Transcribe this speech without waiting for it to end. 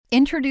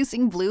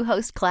Introducing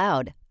Bluehost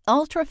Cloud,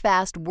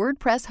 ultra-fast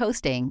WordPress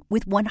hosting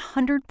with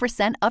 100%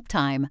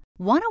 uptime.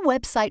 Want a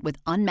website with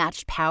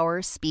unmatched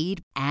power,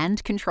 speed,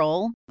 and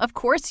control? Of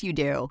course you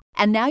do.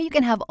 And now you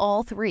can have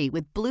all three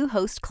with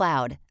Bluehost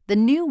Cloud, the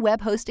new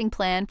web hosting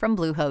plan from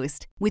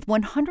Bluehost. With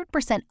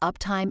 100%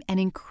 uptime and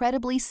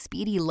incredibly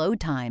speedy load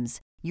times,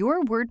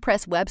 your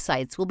WordPress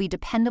websites will be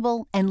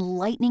dependable and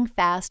lightning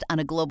fast on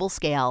a global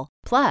scale.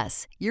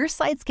 Plus, your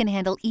sites can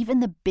handle even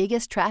the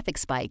biggest traffic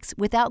spikes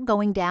without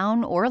going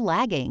down or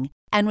lagging.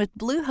 And with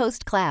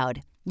Bluehost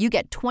Cloud, you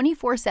get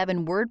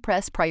 24/7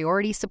 WordPress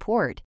priority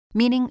support,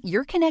 meaning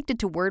you're connected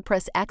to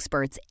WordPress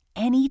experts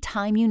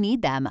anytime you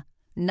need them.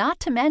 Not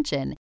to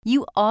mention,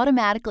 you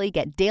automatically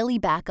get daily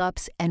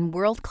backups and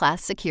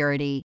world-class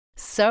security.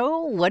 So,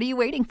 what are you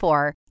waiting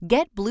for?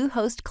 Get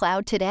Bluehost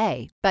Cloud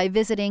today by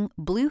visiting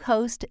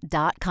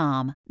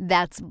Bluehost.com.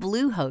 That's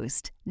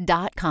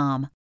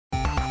Bluehost.com.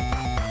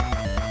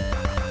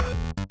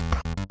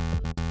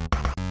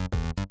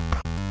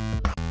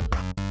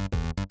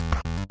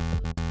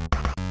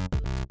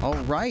 All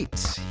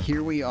right,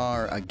 here we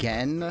are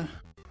again.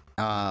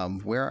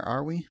 Where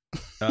are we?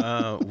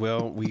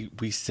 Well,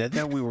 we said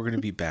that we were going to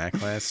be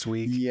back last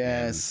week.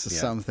 Yes, and, yeah,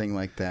 something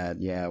like that.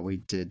 Yeah, we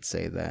did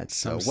say that.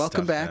 So some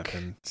welcome stuff back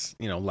happens.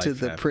 Life to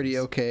the happens. Pretty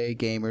Okay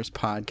Gamers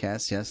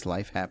podcast. Yes,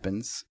 life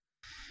happens.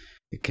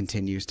 It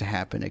continues to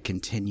happen. It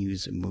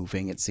continues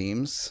moving, it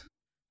seems.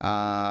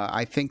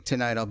 I think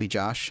tonight I'll be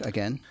Josh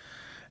again.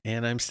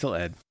 And I'm still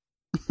Ed.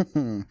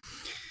 And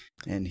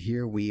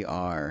here we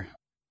are.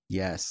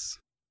 Yes.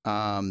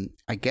 I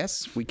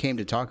guess we came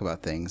to talk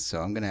about things,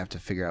 so I'm going to have to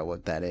figure out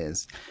what that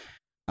is.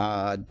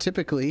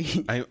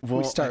 Typically,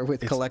 we start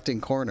with collecting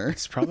corner.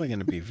 It's probably going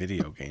to be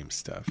video game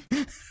stuff.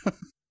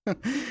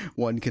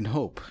 One can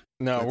hope.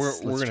 No,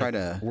 let's we're try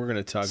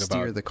to talk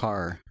steer about the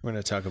car. We're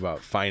going to talk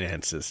about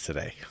finances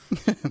today.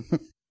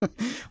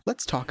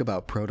 Let's talk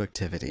about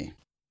productivity.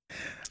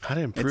 How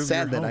to improve It's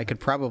sad your home. that I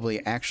could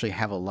probably actually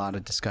have a lot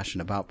of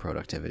discussion about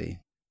productivity,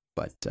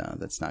 but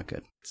that's not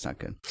good. It's not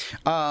good.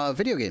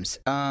 Video games.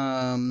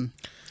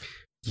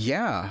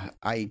 Yeah,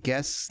 I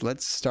guess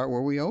let's start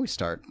where we always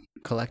start.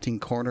 Collecting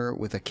corner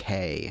with a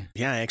K.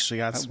 Yeah, I actually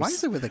got some. Why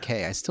is it with a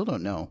K? I still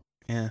don't know.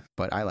 Yeah,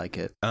 but I like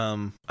it.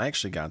 I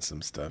actually got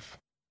some stuff.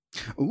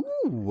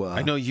 Ooh,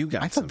 I know you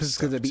got. I thought this was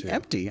going to be too.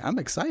 empty. I'm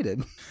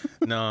excited.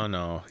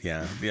 No,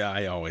 yeah.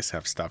 I always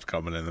have stuff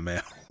coming in the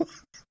mail.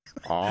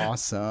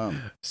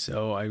 Awesome.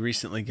 So I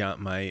recently got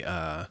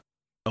my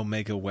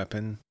Omega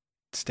weapon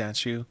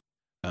statue.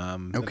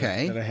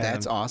 Okay,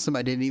 that's awesome.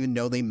 I didn't even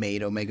know they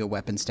made Omega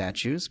weapon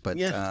statues, but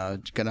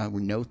gonna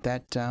note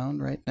that down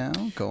right now.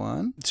 Go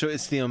on. So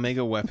it's the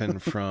Omega weapon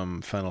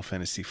from Final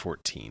Fantasy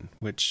XIV,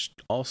 which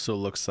also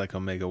looks like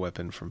Omega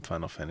weapon from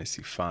Final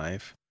Fantasy V.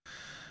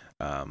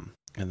 And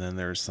then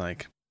there's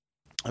like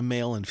a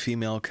male and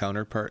female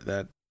counterpart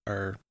that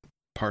are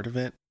part of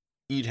it.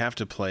 You'd have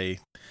to play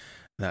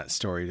that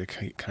story to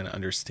kind of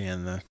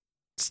understand the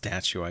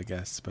statue, I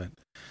guess, but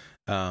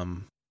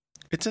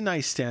it's a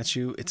nice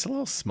statue. It's a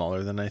little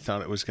smaller than I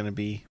thought it was going to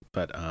be,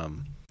 but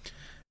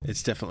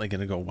it's definitely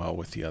going to go well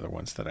with the other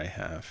ones that I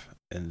have.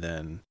 And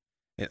then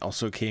it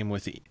also came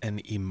with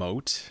an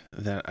emote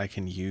that I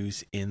can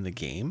use in the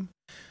game,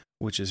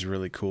 which is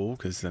really cool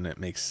because then it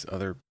makes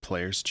other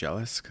players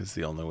jealous because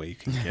the only way you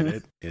can get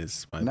it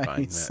is by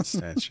buying that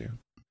statue.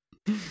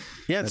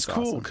 Yeah, it's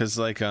cool because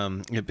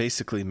it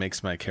basically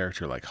makes my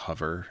character like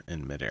hover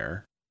in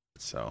midair.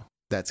 So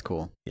that's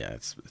cool. Yeah,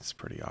 it's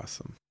pretty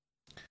awesome.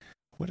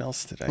 What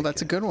else did I Well,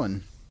 that's get? a good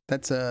one.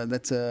 That's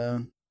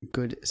a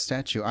good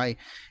statue. I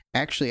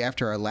actually,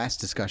 after our last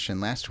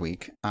discussion last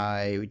week,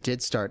 I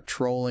did start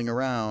trolling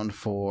around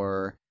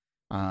for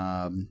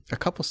a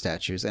couple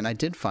statues, and I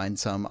did find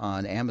some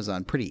on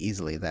Amazon pretty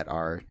easily that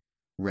are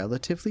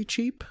relatively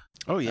cheap.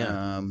 Oh,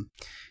 yeah.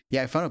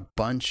 Yeah, I found a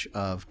bunch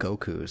of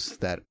Gokus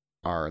that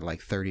are like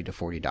 $30 to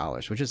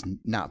 $40, which is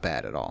not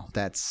bad at all.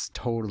 That's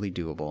totally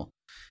doable.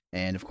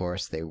 And, of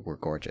course, they were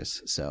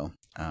gorgeous. So,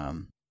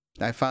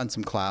 I found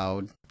some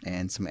Cloud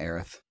and some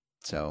Aerith,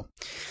 so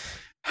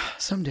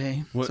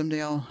someday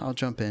I'll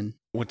jump in.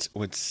 What's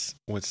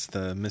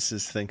the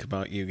missus think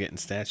about you getting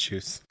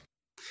statues?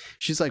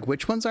 She's like,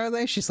 which ones are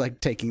they? She's like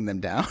taking them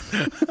down.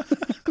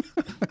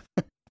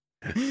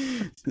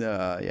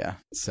 Yeah.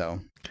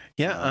 So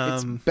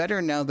it's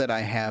better now that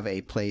I have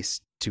a place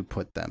to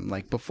put them.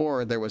 Like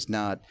before, there was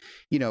not.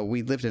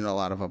 We lived in a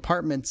lot of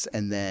apartments,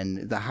 and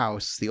then the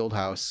old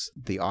house,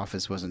 the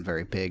office wasn't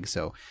very big,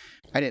 so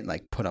I didn't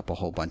like put up a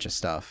whole bunch of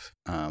stuff.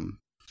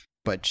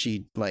 But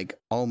she like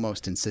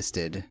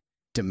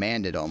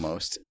demanded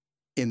almost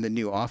in the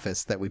new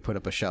office that we put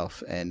up a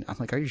shelf. And I'm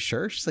like, are you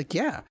sure? She's like,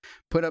 yeah,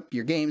 put up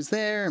your games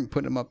there and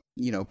put them up,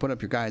 put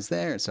up your guys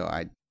there. So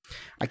I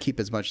keep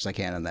as much as I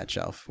can on that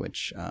shelf,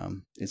 which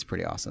is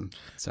pretty awesome.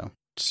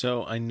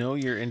 So I know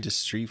you're into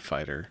Street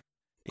Fighter.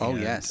 Oh,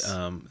 yes.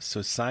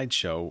 So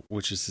Sideshow,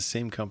 which is the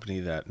same company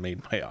that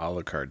made my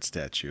Alucard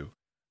statue.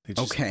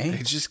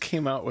 They just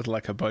came out with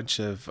like a bunch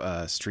of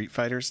Street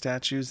Fighter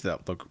statues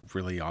that look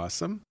really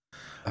awesome.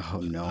 Oh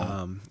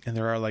no. And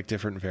there are like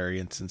different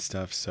variants and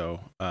stuff. So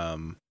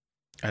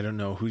I don't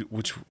know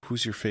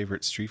who's your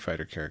favorite Street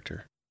Fighter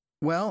character.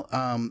 Well,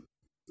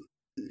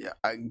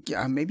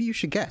 maybe you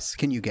should guess.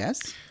 Can you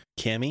guess?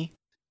 Cammy?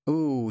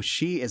 Ooh,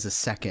 she is a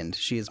second.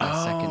 She is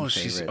my second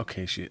favorite.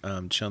 Okay.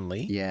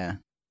 Chun-Li? Yeah.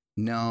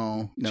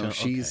 No,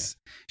 she's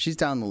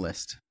down the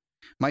list.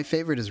 My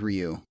favorite is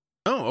Ryu.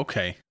 Oh,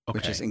 okay.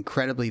 Which is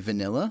incredibly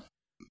vanilla,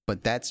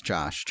 but that's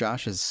Josh.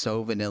 Josh is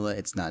so vanilla,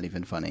 it's not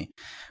even funny.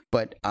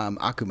 But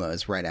Akuma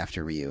is right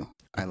after Ryu.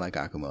 I like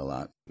Akuma a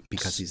lot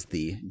because he's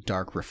the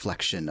dark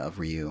reflection of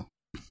Ryu.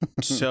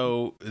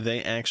 So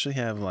they actually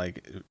have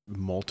like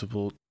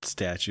multiple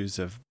statues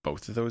of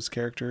both of those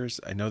characters.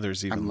 I know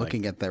there's even. I'm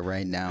looking at that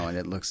right now, and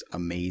it looks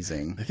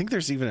amazing. I think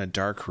there's even a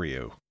dark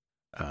Ryu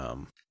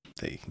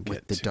that you can get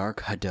with the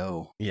dark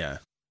Hado. Yeah,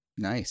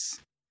 nice.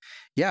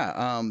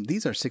 Yeah,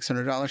 these are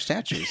 $600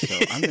 statues, so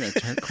I'm going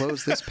to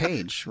close this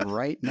page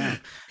right now.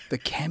 The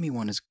Cammy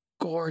one is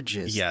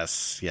gorgeous.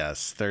 Yes.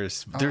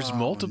 There's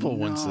multiple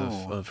ones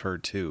of her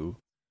too.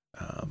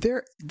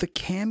 The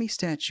Cammy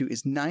statue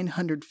is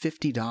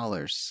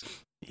 $950.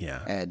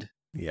 Yeah. Ed.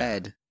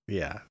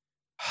 Yeah.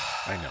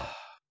 I know.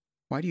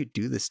 Why do you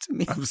do this to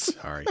me? I'm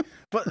sorry.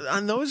 But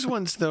on those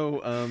ones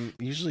though,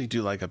 usually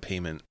do like a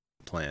payment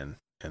plan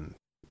and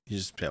you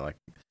just pay like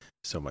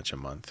so much a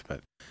month.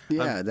 But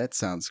yeah, that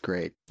sounds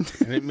great.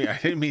 I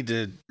didn't mean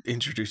to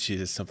introduce you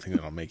to something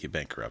that'll make you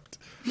bankrupt.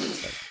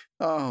 But.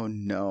 Oh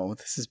no,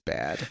 this is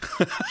bad.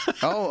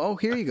 oh,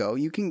 here you go.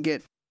 You can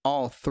get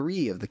all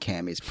three of the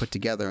Cammys put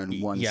together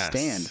in one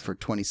stand for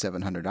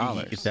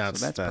 $2,700.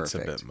 That's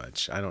perfect. A bit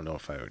much. I don't know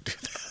if I would do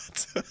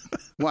that.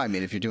 Well, I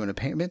mean, if you're doing a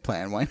payment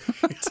plan, why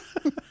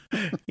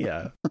not?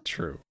 Yeah,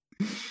 true.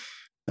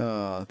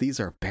 These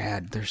are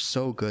bad. They're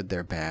so good.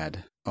 They're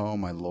bad. Oh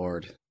my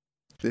Lord.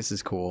 This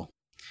is cool.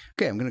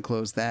 Okay, I'm going to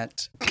close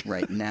that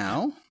right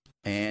now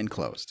and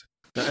closed.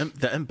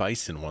 The M.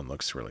 Bison one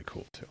looks really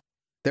cool too.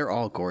 They're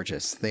all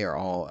gorgeous. They are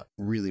all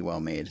really well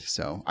made.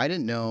 So I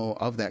didn't know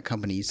of that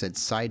company. You said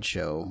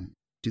Sideshow.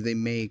 Do they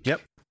make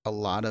a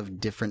lot of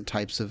different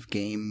types of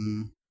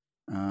game?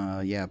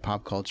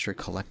 Pop culture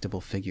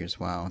collectible figures.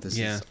 Wow, this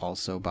is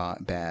also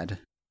bad.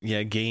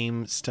 Yeah,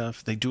 game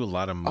stuff. They do a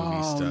lot of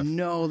movie stuff. Oh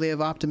no, they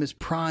have Optimus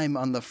Prime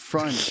on the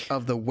front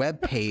of the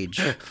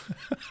webpage.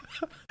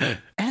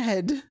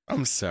 Ed,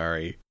 I'm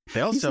sorry. They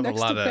also have a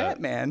lot of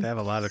Batman. They have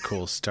a lot of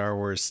cool Star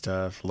Wars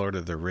stuff, Lord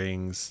of the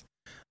Rings.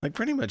 Like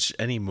pretty much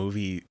any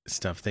movie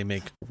stuff they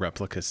make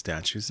replica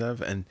statues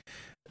of, and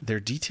their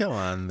detail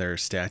on their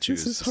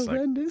statues is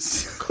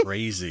horrendous. Like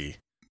crazy.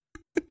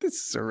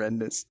 This is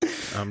horrendous.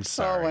 I'm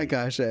sorry. Oh my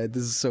gosh, Ed,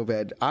 this is so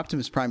bad.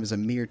 Optimus Prime is a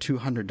mere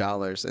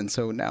 $200, and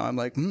so now I'm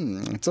like,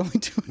 it's only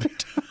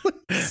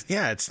 $200.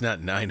 Yeah, it's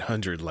not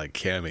 $900 like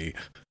Cammy.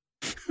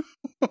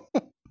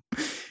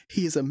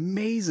 He is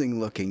amazing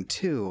looking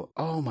too.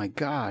 Oh my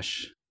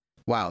gosh.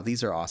 Wow,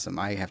 these are awesome.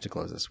 I have to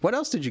close this. What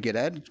else did you get,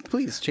 Ed?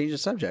 Please change the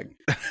subject.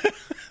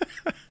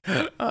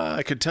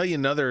 I could tell you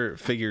another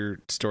figure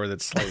store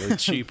that's slightly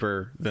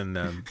cheaper than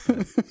them.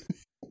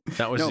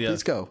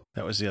 Please go.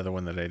 That was the other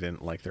one that I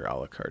didn't like, their a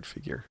la carte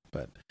figure.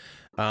 But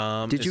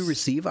did you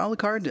receive a la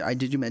carte?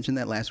 Did you mention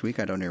that last week?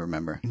 I don't even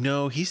remember.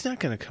 No, he's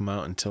not going to come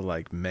out until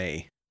like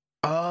May.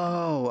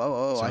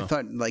 Oh! So, I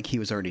thought like he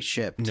was already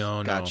shipped.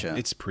 Gotcha. No,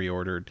 it's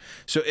pre-ordered.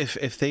 So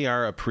if they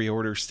are a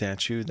pre-order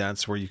statue,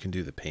 that's where you can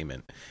do the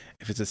payment.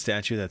 If it's a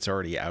statue that's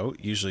already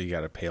out, usually you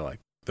got to pay like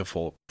the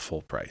full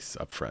price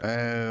up front.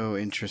 Oh,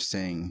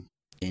 interesting.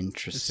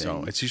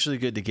 So it's usually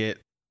good to get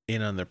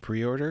in on the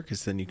pre-order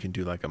because then you can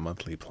do like a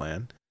monthly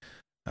plan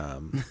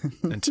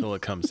until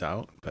it comes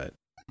out. But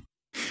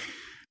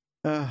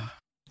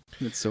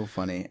it's so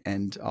funny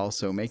and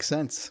also makes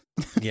sense.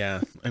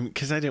 Yeah,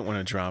 because I didn't want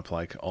to drop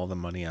like all the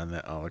money on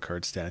that a la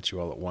carte statue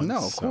all at once.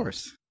 No, of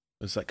course.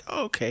 It was like,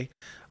 oh, okay,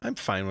 I'm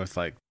fine with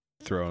like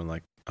throwing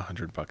like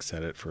 $100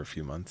 at it for a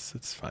few months.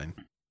 It's fine.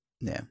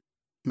 Yeah,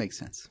 makes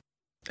sense.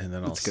 And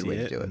then I'll see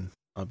it, and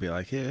I'll be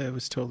like, yeah, it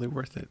was totally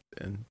worth it.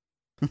 And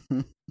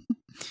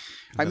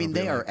I mean,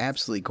 they are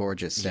absolutely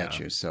gorgeous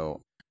statues.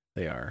 So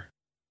they are.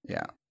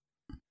 Yeah.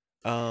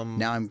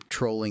 Now I'm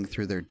trolling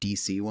through their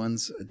DC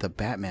ones. The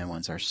Batman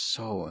ones are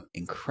so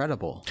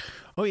incredible.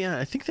 Oh yeah,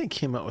 I think they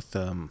came out with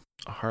a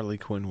Harley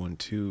Quinn one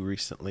too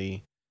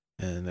recently,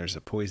 and there's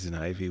a Poison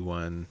Ivy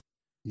one.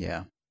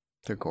 Yeah,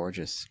 they're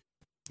gorgeous.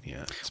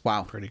 Yeah.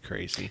 Wow. Pretty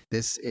crazy.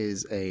 This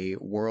is a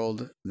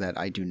world that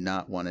I do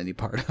not want any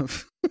part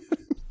of.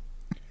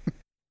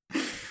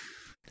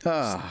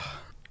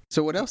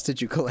 So what else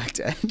did you collect,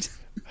 Ed?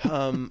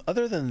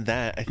 Other than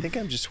that, I think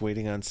I'm just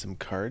waiting on some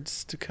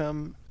cards to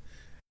come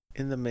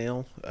in the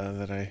mail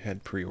that I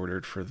had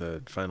pre-ordered for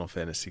the Final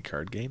Fantasy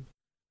card game.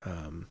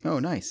 Oh,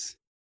 nice.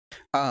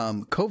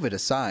 COVID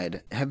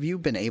aside, have you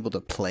been able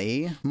to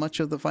play much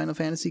of the Final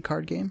Fantasy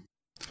card game?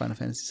 Final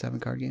Fantasy 7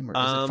 card game, or is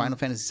it Final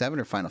Fantasy 7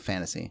 or Final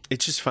Fantasy?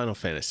 It's just Final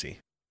Fantasy.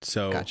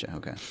 So gotcha.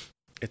 Okay.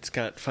 It's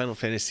got Final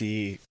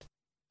Fantasy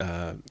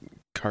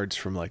cards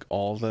from like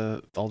all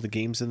the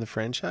games in the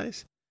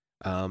franchise.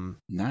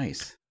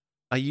 Nice.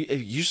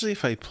 usually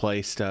if I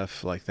play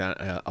stuff like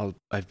that,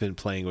 I've been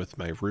playing with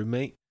my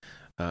roommate.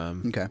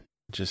 Okay.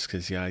 Just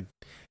because, I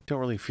don't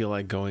really feel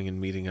like going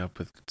and meeting up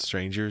with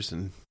strangers,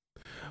 and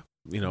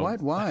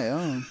What? Why?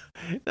 Oh,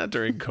 not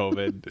during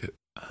COVID.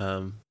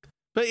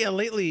 But yeah,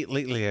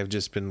 lately I've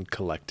just been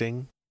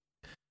collecting,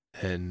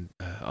 and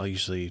I'll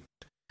usually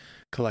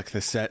collect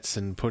the sets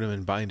and put them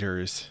in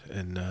binders,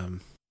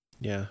 and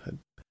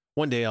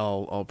one day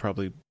I'll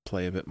probably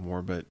play a bit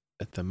more, but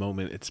at the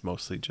moment it's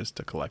mostly just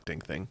a collecting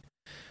thing,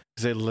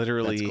 because I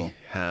literally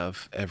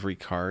have every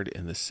card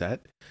in the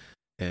set,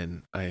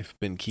 and I've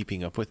been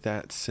keeping up with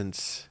that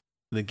since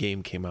the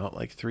game came out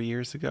like 3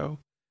 years ago,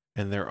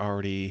 and they're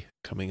already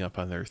coming up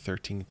on their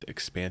 13th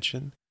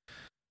expansion.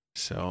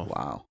 So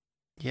wow.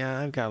 Yeah,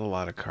 I've got a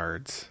lot of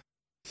cards.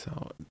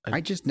 So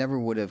I just never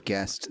would have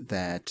guessed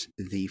that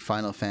the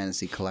Final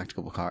Fantasy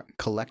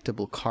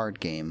collectible card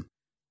game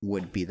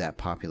would be that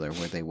popular,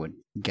 where they would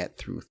get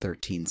through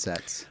 13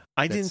 sets.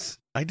 I didn't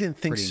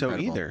think so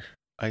incredible. either.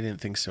 I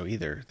didn't think so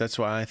either. That's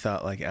why I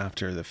thought like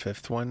after the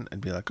 5th one,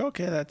 I'd be like,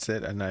 okay, that's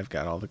it, and I've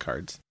got all the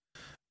cards.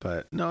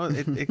 But no,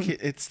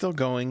 it's still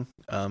going.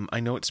 I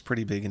know it's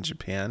pretty big in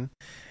Japan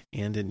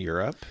and in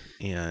Europe,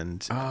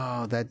 and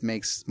that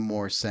makes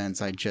more sense.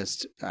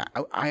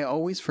 I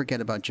always forget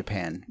about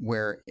Japan,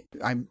 where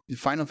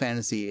Final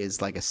Fantasy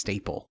is like a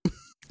staple.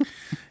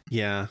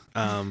 Yeah.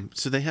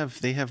 So they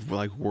have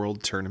like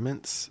world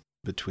tournaments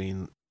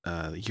between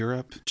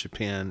Europe,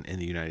 Japan,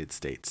 and the United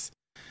States.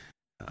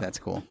 That's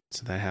cool.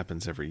 So that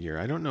happens every year.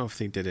 I don't know if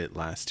they did it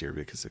last year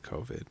because of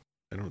COVID.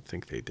 I don't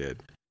think they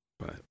did,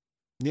 but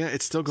yeah,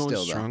 it's still going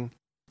strong.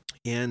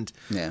 And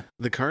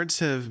the cards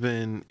have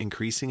been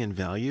increasing in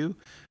value.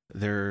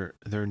 They're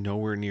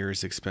nowhere near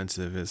as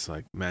expensive as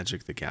like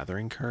Magic the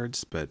Gathering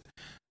cards, but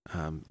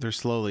they're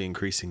slowly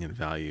increasing in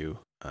value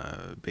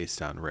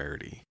based on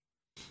rarity.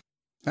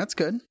 That's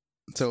good.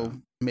 So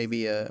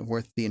maybe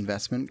worth the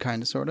investment,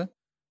 kind of, sort of.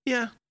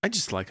 Yeah, I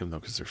just like them though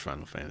because they're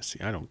Final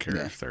Fantasy. I don't care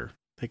if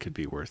they could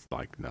be worth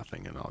like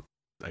nothing, and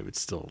I would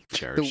still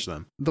cherish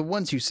them. The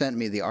ones you sent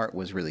me, the art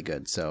was really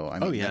good. So I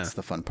mean, that's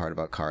the fun part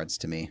about cards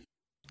to me.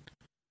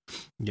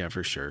 Yeah,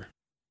 for sure.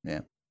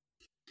 Yeah.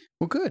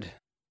 Well, good.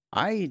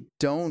 I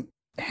don't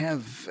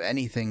have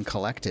anything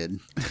collected.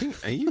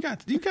 You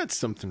got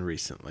something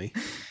recently.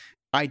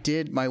 I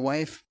did. My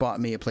wife bought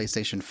me a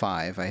PlayStation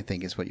 5, I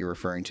think is what you're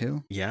referring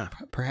to. Yeah.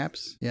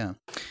 Perhaps. Yeah.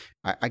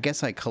 I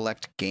guess I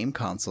collect game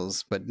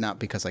consoles, but not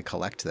because I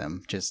collect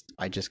them.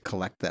 I just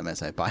collect them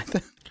as I buy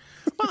them.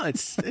 Well,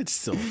 it's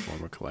still a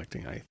form of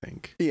collecting, I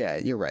think. Yeah,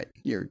 you're right.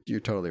 You're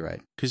totally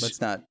right. Because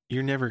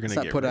you're never going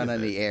to put on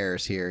any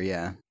airs here.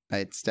 Yeah.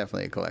 It's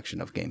definitely a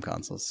collection of game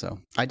consoles. So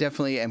I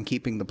definitely am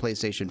keeping the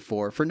PlayStation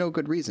 4 for no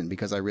good reason,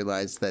 because I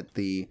realized that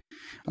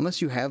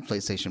unless you have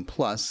PlayStation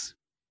Plus,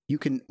 you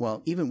can,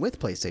 even with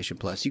PlayStation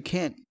Plus, you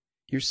can't,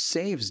 your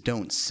saves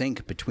don't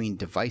sync between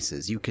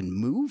devices. You can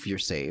move your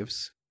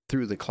saves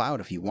through the cloud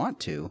if you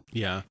want to.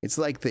 Yeah. It's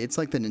like the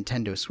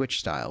Nintendo Switch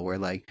style, where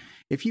like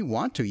if you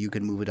want to, you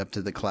can move it up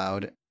to the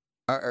cloud,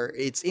 or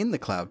it's in the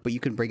cloud, but you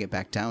can bring it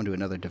back down to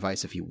another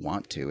device if you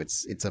want to.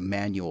 It's a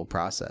manual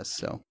process.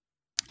 So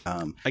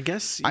I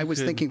guess I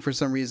was thinking for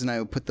some reason I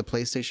would put the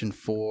PlayStation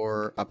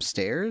 4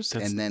 upstairs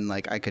and then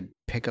like I could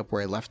pick up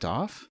where I left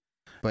off.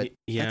 But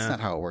that's not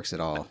how it works at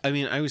all. I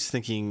mean, I was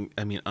thinking,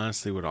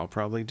 honestly, what I'll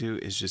probably do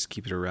is just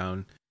keep it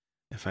around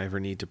if I ever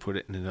need to put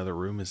it in another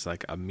room as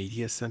like a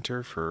media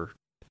center for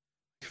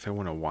if I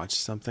want to watch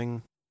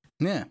something.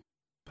 Yeah,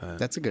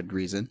 that's a good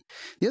reason.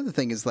 The other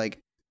thing is like,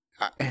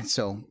 and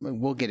so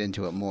we'll get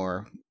into it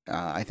more,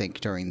 I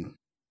think, during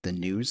the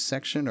news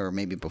section or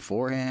maybe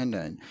beforehand.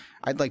 And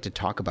I'd like to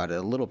talk about it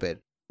a little bit,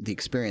 the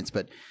experience,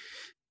 but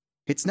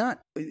it's not,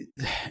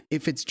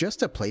 if it's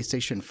just a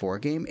PlayStation 4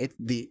 game,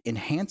 the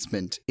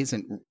enhancement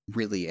isn't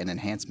really an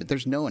enhancement.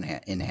 There's no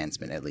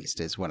enhancement, at least,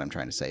 is what I'm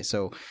trying to say.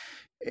 So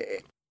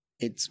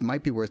it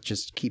might be worth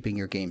just keeping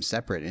your game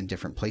separate in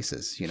different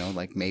places.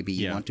 Like maybe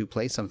you want to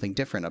play something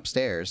different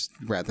upstairs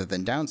rather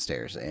than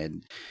downstairs.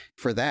 And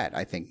for that,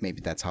 I think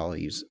maybe that's how I'll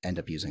end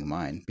up using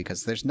mine,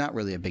 because there's not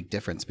really a big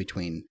difference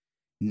between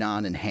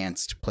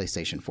non-enhanced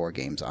PlayStation 4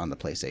 games on the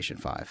PlayStation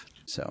 5.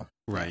 So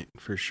right,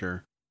 for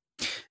sure.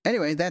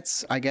 Anyway,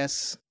 that's, I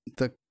guess,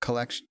 the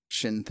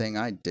collection thing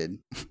I did.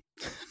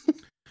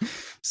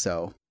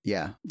 So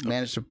yeah,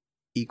 managed to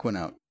eke one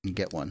out and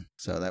get one.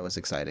 So that was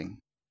exciting.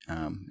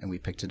 And we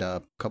picked it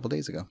up a couple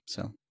days ago.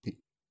 So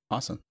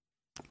awesome.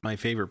 My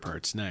favorite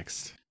part's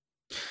next.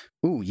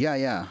 Ooh,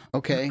 yeah.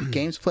 Okay,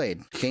 games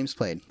played.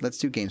 Let's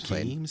do games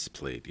played. Games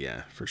played,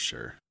 yeah, for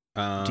sure.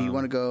 Do you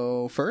want to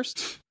go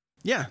first?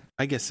 Yeah,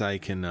 I guess I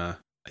can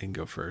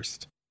go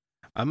first.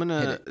 I'm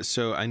gonna.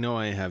 So I know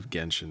I have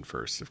Genshin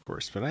first, of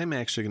course, but I'm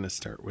actually gonna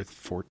start with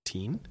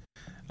 14.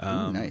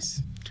 Ooh,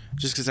 nice.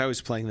 Just because I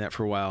was playing that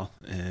for a while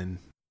and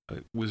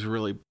was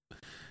really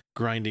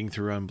grinding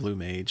through on Blue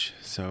Mage,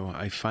 so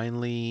I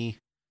finally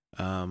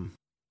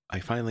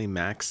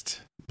maxed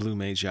Blue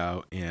Mage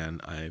out,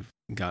 and I've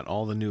got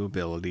all the new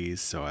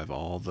abilities, so I have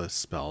all the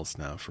spells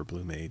now for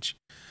Blue Mage.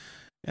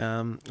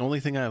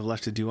 Only thing I have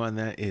left to do on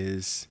that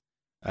is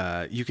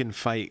You can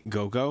fight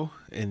Go-Go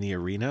in the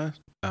arena,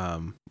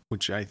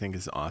 which I think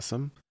is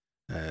awesome.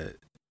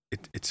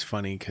 It's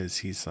funny because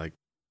he's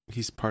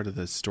part of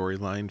the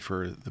storyline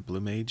for the Blue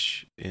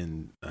Mage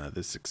in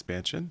this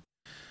expansion.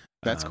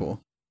 That's cool.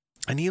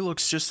 And he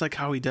looks just like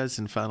how he does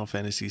in Final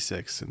Fantasy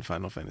VI and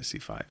Final Fantasy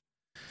V.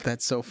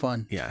 That's so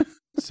fun. Yeah.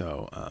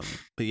 So,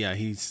 but yeah,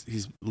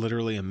 he's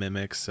literally a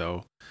mimic,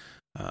 so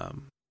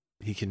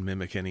he can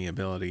mimic any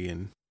ability,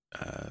 and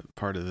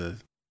part of the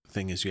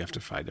thing is you have to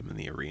fight him in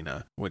the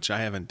arena, which I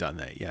haven't done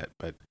that yet,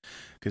 but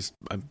because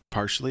I'm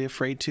partially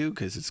afraid to,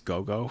 because it's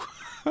Go-Go.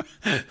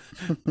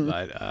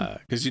 But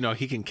because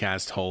he can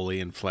cast Holy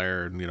and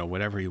Flare and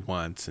whatever he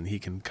wants, and he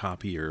can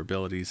copy your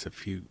abilities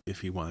if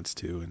he wants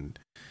to. And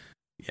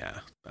yeah,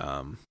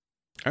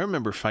 I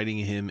remember fighting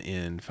him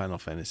in Final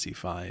Fantasy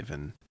V,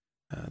 and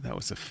that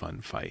was a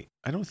fun fight.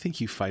 I don't think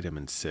you fight him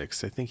in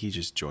 6. I think he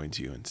just joins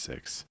you in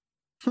 6.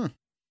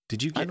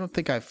 Did you I don't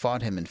think I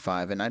fought him in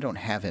 5, and I don't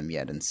have him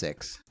yet in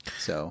 6.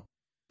 So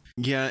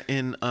yeah,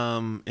 in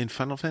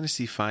Final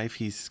Fantasy V,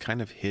 he's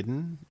kind of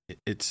hidden.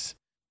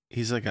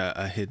 He's like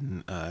a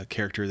hidden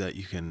character that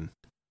you can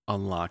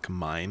unlock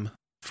Mime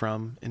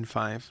from in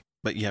 5.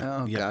 But you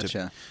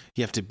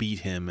have to beat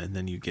him, and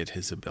then you get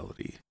his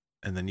ability,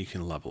 and then you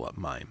can level up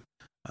Mime.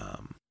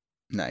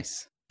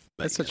 Nice.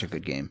 That's such a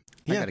good game.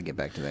 I got to get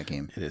back to that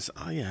game. It is.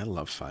 Oh yeah, I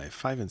love 5.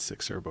 5 and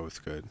 6 are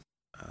both good.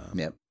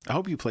 Yep. I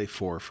hope you play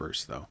 4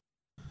 first, though.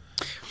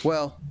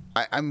 Well,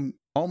 I'm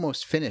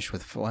almost finished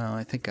with.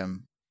 Well,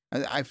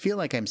 I feel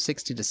like I'm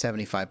 60 to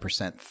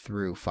 75%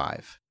 through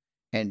 5,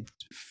 and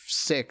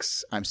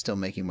 6 I'm still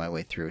making my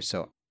way through.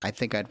 So I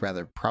think I'd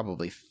rather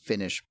probably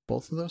finish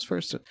both of those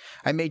first.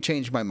 I may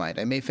change my mind.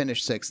 I may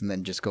finish 6 and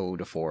then just go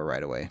to 4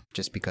 right away,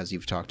 just because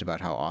you've talked about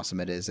how awesome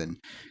it is in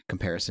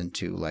comparison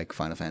to like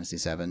Final Fantasy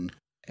 7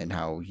 and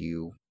how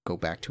you go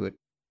back to it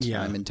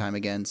time and time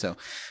again. So,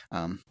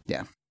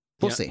 yeah.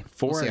 We'll see.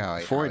 4, we'll see how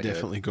I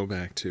definitely go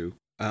back to.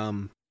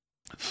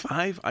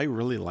 5, I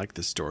really like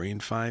the story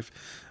in 5,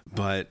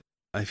 but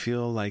I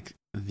feel like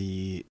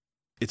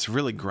it's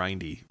really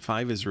grindy.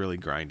 5 is really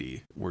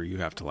grindy, where you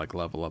have to like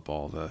level up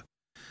all the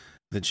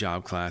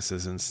job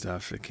classes and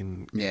stuff. It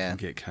can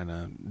get kind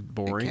of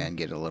boring. It can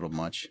get a little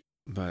much.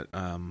 But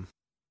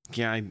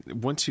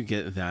once you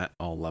get that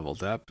all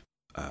leveled up,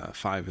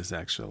 5 is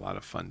actually a lot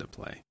of fun to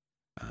play.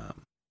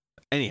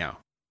 Anyhow.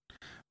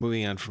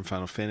 Moving on from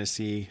Final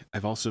Fantasy,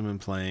 I've also been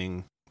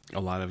playing a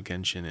lot of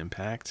Genshin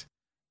Impact,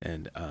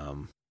 and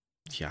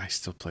I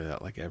still play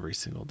that like every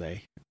single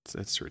day.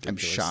 It's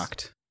ridiculous. I'm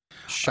shocked.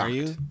 Are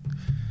you?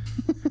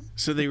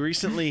 So they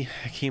recently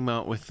came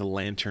out with the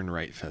Lantern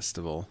Rite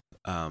Festival,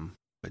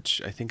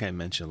 which I think I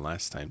mentioned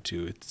last time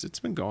too.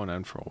 It's been going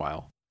on for a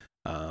while.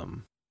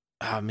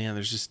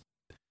 There's just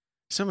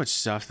so much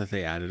stuff that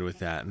they added with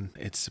that, and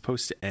it's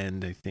supposed to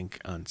end, I think,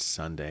 on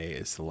Sunday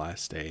is the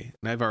last day,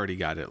 and I've already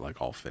got it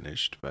like all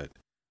finished, but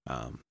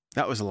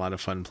that was a lot of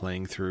fun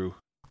playing through,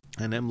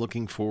 and I'm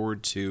looking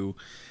forward to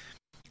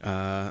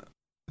the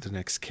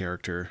next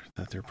character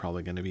that they're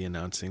probably going to be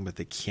announcing, but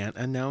they can't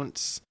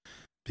announce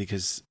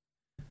because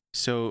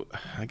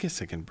I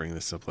guess I can bring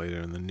this up later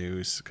in the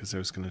news, because I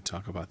was going to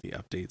talk about the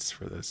updates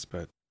for this,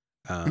 but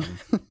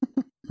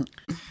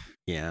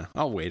yeah,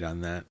 I'll wait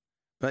on that.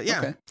 But yeah,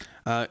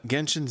 okay.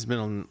 Genshin's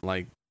been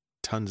like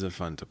tons of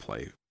fun to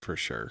play for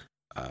sure.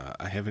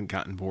 I haven't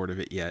gotten bored of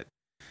it yet.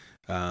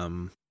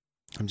 I'm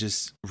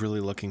just really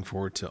looking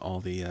forward to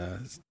all the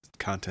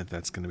content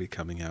that's going to be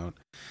coming out.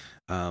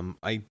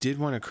 I did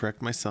want to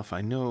correct myself. I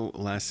know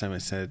last time I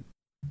said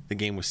the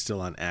game was still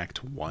on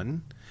Act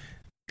 1.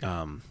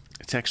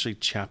 It's actually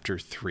Chapter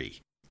 3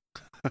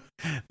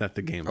 that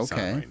the game is on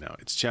right now.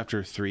 It's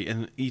Chapter 3,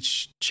 and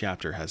each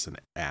chapter has an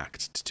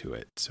act to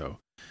it. So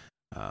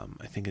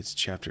I think it's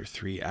Chapter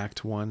 3,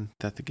 Act 1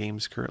 that the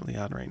game's currently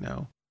on right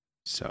now.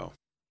 So,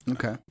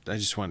 I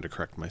just wanted to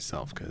correct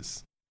myself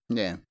because...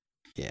 Yeah.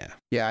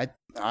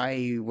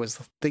 I was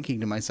thinking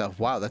to myself,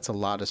 wow, that's a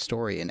lot of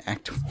story in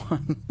Act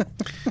 1.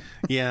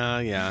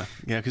 Yeah,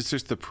 because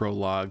there's the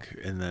prologue,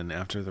 and then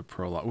after the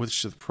prologue,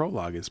 which the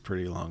prologue is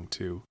pretty long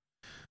too.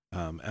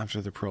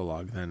 After the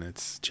prologue, then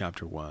it's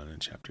Chapter 1 and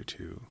Chapter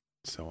 2,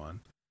 so on.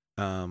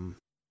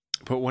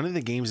 But one of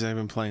the games that I've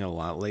been playing a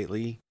lot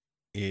lately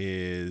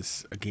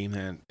is a game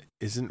that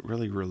isn't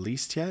really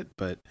released yet,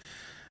 but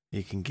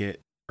you can get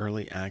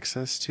early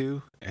access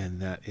to,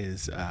 and that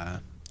is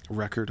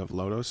Record of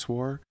Lodoss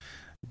War,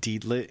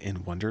 Deedlit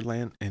in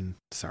Wonderland, in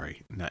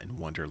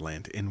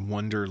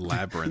Wonder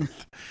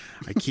Labyrinth.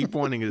 I keep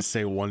wanting to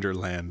say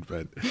Wonderland,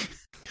 but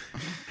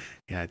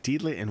yeah,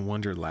 Deedlit in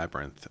Wonder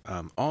Labyrinth.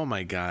 Oh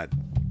my god,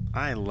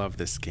 I love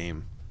this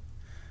game.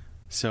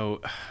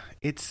 So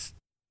it's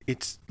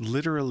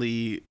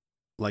literally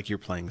like you're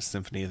playing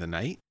Symphony of the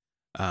Night.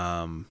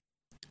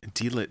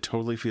 Deedlit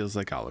totally feels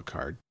like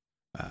Alucard.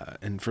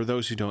 And for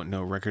those who don't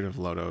know, Record of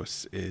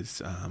Lodoss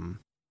is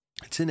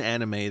it's an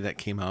anime that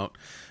came out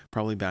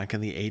probably back in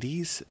the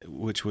 80s,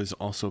 which was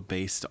also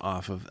based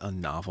off of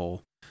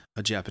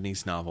a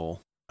Japanese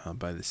novel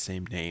by the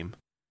same name.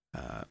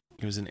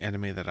 It was an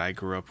anime that I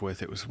grew up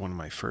with. It was one of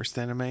my first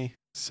anime.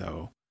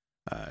 So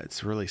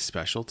it's really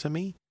special to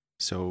me.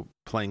 So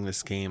playing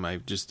this game, I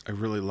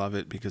really love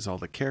it because all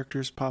the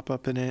characters pop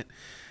up in it,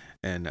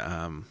 and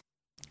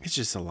it's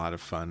just a lot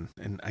of fun.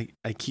 And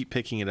I keep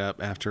picking it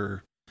up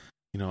after,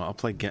 I'll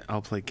play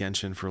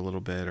Genshin for a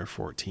little bit, or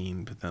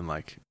 14, but then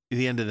like at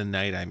the end of the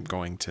night, I'm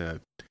going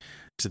to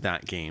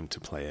that game to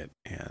play it.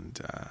 And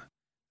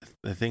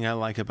the thing I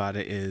like about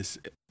it is,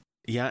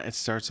 it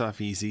starts off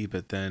easy,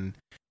 but then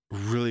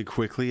really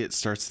quickly it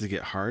starts to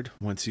get hard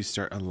once you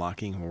start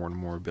unlocking more and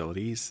more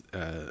abilities.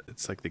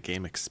 It's like the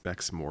game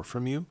expects more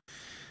from you.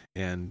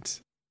 And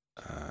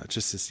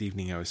just this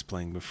evening I was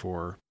playing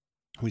before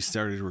we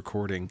started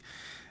recording,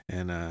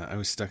 and I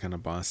was stuck on a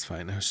boss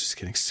fight, and I was just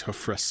getting so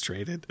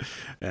frustrated.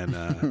 And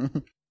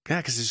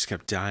because I just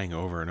kept dying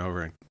over and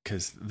over,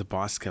 because the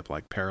boss kept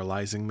like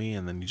paralyzing me,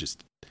 and then you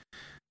just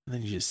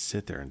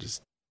sit there and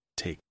just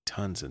take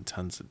tons and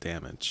tons of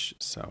damage.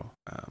 So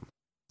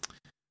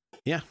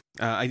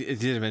I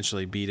did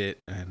eventually beat it,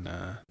 and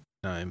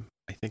I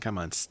think I'm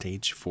on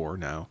stage 4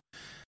 now.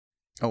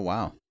 Oh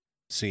wow.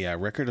 So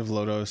Record of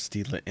Lodoss,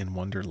 Deedlit, and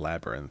Wonder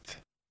Labyrinth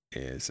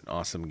is an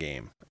awesome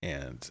game,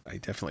 and I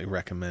definitely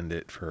recommend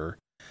it for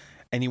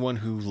anyone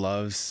who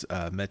loves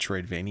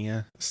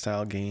Metroidvania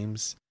style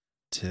games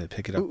to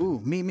pick it up.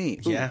 Me.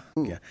 Yeah,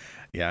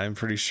 I'm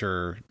pretty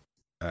sure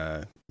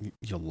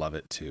you'll love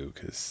it too,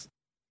 because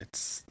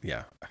it's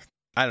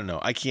I don't know.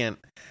 I can't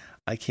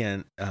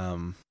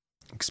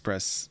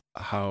express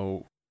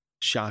how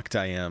shocked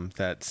I am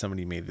that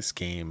somebody made this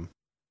game.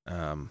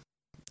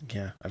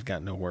 I've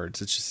got no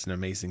words. It's just an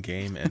amazing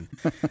game, and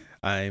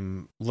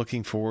I'm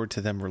looking forward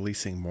to them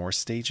releasing more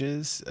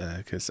stages,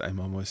 because I'm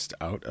almost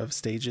out of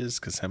stages,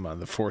 because I'm on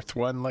the 4th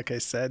one, like I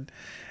said,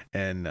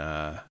 and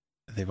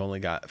they've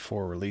only got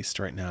 4 released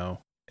right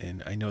now,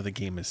 and I know the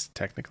game is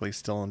technically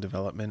still in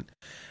development,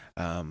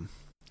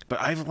 but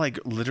I've like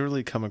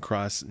literally come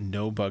across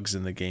no bugs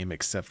in the game,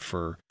 except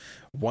for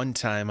one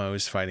time I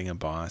was fighting a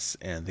boss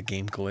and the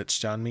game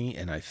glitched on me,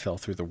 and I fell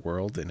through the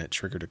world, and it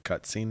triggered a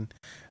cutscene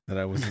that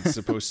I wasn't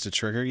supposed to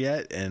trigger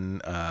yet,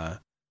 and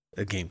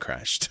the game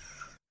crashed.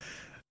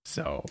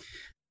 So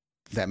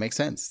that makes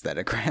sense that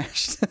it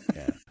crashed.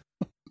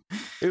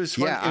 It was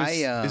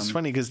funny. It was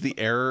funny because the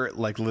error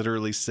like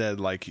literally said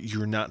like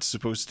you're not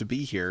supposed to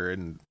be here,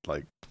 and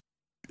like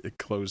it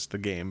closed the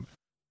game.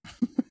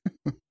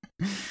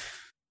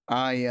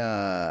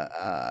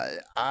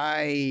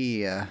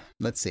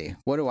 Let's see.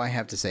 What do I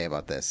have to say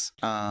about this?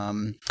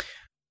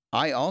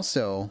 I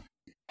also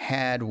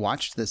had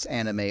watched this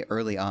anime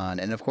early on,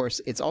 and of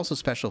course, it's also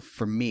special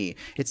for me.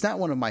 It's not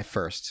one of my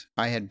first.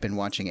 I had been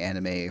watching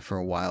anime for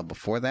a while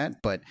before that,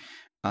 but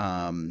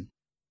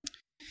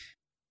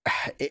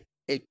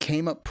it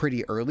came up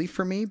pretty early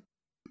for me,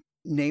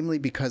 namely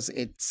because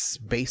it's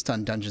based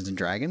on Dungeons and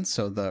Dragons.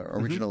 So the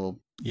original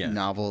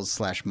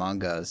novels /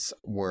 mangas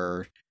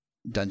were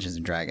Dungeons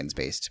and Dragons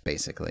based,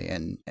 basically,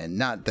 and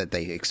not that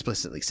they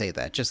explicitly say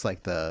that, just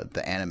like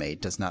the anime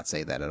does not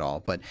say that at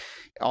all, but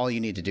all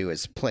you need to do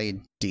is play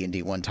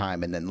D&D one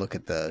time and then look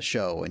at the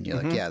show, and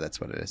you're like, yeah,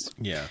 that's what it is.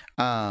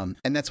 And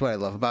that's what I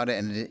love about it,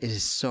 and it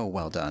is so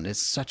well done.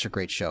 It's such a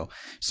great show.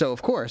 So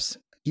of course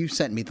you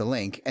sent me the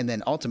link, and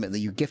then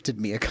ultimately you gifted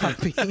me a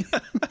copy.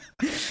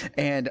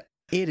 And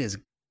it is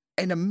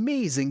an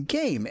amazing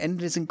game, and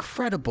it is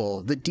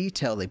incredible the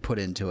detail they put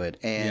into it.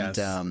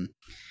 And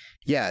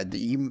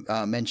you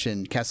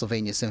mentioned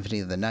Castlevania Symphony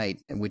of the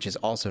Night, which is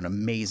also an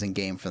amazing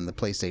game from the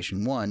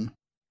PlayStation 1.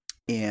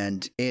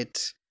 And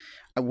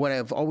what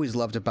I've always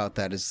loved about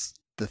that is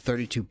the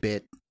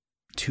 32-bit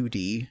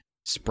 2D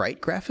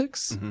sprite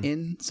graphics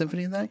in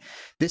Symphony of the Night.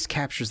 This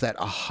captures that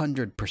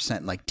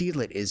 100%. Like,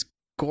 Deedlit is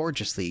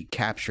gorgeously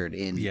captured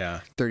in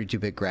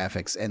 32-bit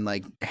graphics, and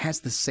like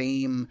has the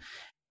same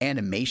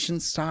animation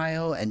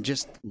style and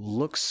just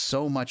looks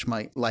so much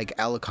like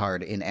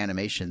Alucard in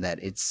animation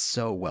that it's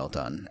so well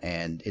done,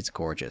 and it's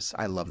gorgeous.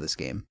 I love this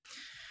game.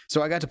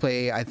 So I got to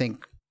play, I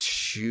think,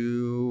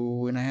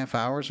 2.5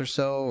 hours or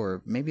so,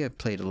 or maybe I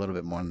played a little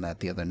bit more than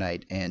that the other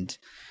night, and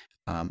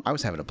I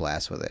was having a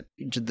blast with it.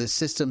 The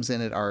systems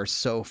in it are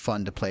so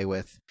fun to play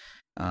with,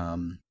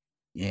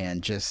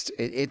 and just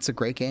it's a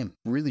great game.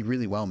 Really,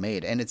 really well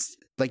made, and it's,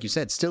 like you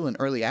said, still in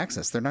early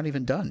access. They're not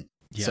even done.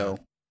 So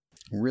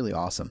really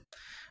awesome.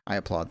 I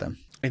applaud them.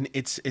 And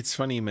it's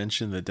funny you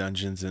mentioned the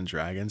Dungeons and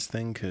Dragons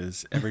thing,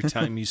 because every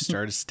time you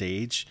start a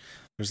stage,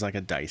 there's like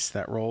a dice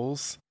that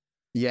rolls.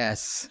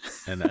 Yes.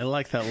 And I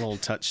like that little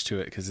touch to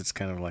it, because it's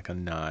kind of like a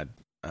nod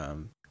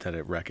that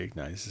it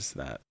recognizes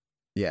that.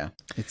 Yeah,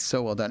 it's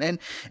so well done.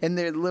 And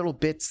there are little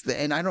bits,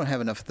 and I don't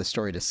have enough of the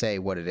story to say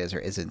what it is or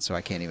isn't, so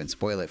I can't even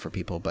spoil it for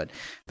people, but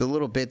the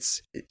little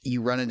bits,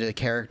 you run into the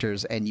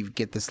characters and you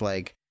get this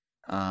like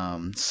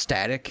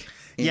static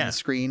in the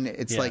screen.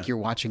 It's like you're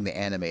watching the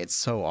anime. It's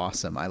so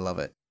awesome. I love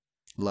it.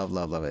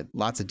 Love it.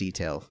 Lots of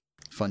detail,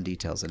 fun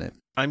details in it.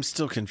 I'm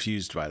still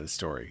confused by the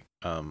story.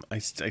 I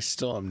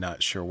still am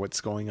not sure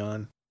what's going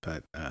on,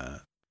 but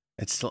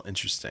it's still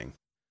interesting.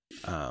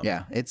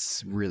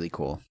 It's really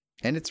cool,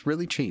 and it's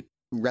really cheap.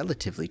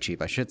 relatively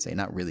cheap, I should say,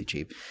 not really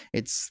cheap.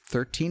 It's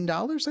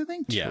 $13, I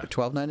think. Yeah,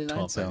 $12.99.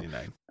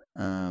 $12.99.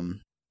 So,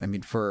 I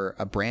mean, for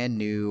a brand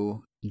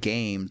new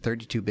game,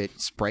 32-bit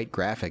sprite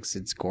graphics,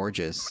 it's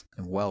gorgeous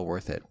and well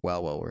worth it.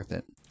 Well worth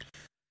it.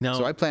 Now,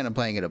 so I plan on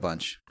playing it a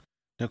bunch.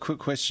 Now, quick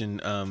question,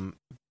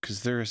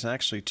 because there's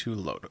actually 2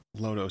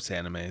 Lodos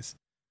animes.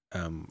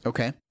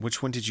 Okay.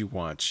 Which one did you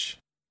watch?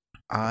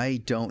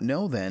 I don't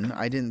know then.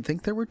 I didn't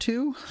think there were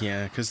 2.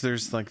 Yeah, because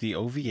there's like the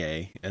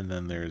OVA, and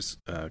then there's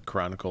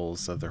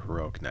Chronicles of the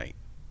Heroic Knight.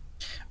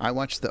 I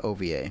watched the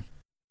OVA.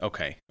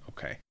 Okay.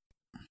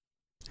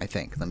 I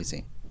think. Let me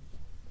see.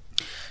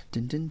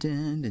 Dun, dun,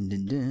 dun, dun,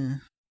 dun,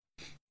 dun.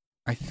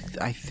 I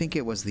think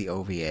it was the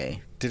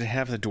OVA. Did it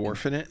have the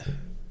dwarf in it?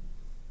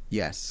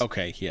 Yes.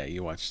 Okay, yeah,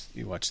 you watched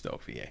the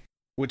OVA.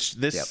 Which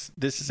this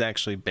is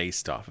actually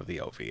based off of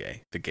the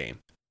OVA, the game.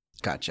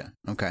 Gotcha.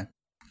 Okay.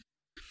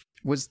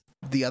 Was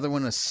the other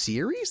one a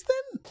series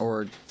then?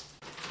 Or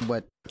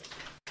what?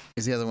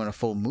 Is the other one a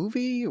full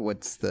movie?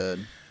 What's the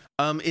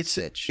it's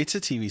a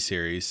TV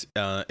series.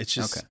 It's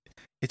just okay.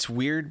 It's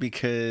weird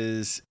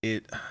because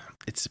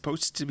it's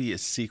supposed to be a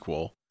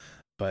sequel,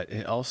 but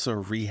it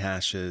also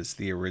rehashes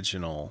the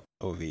original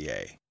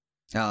OVA.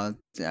 I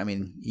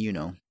mean,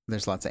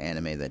 there's lots of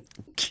anime that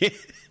do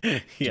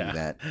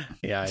that.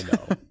 Yeah, I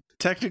know.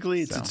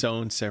 Technically, it's its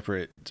own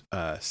separate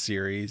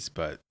series,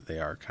 but they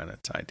are kind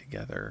of tied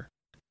together.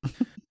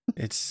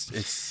 It's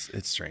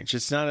strange.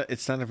 It's not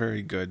a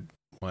very good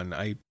one.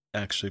 I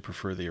actually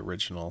prefer the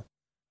original.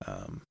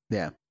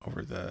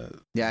 Over the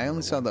I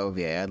only saw the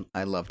OVA.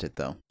 I loved it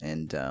though,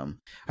 and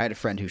I had a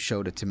friend who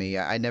showed it to me.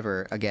 I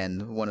never,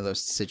 again, one of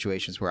those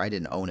situations where I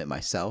didn't own it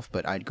myself,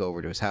 but I'd go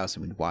over to his house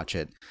and we'd watch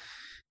it,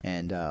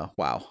 and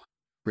wow,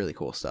 really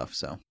cool stuff.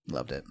 So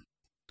loved it.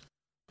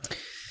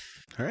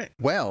 All right.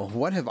 Well,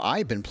 what have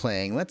I been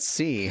playing? Let's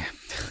see.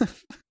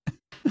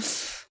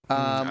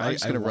 I'm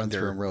just gonna run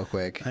through them real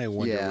quick. I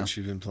wonder what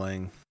you've been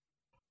playing.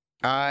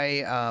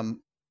 I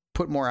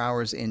put more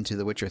hours into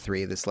The Witcher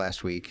 3 this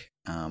last week.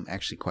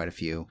 Actually quite a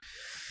few.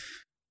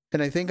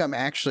 And I think I'm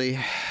actually,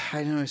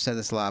 I know I've said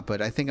this a lot,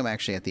 but I think I'm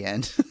actually at the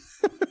end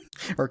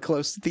or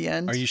close to the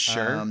end. Are you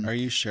sure? Are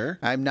you sure?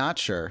 I'm not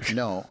sure.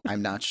 No,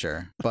 I'm not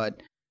sure.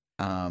 But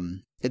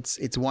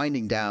it's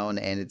winding down,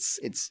 and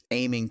it's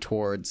aiming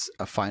towards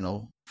a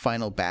final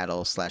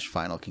battle /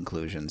 final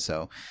conclusion.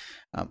 So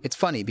it's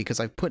funny because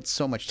I've put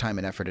so much time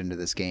and effort into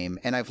this game,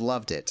 and I've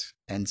loved it.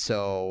 And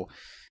so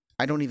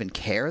I don't even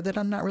care that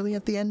I'm not really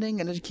at the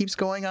ending and it keeps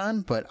going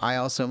on, but I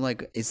also am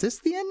like, is this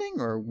the ending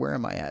or where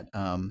am I at?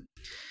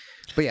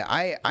 But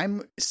yeah,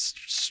 I'm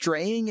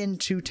straying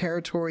into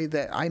territory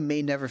that I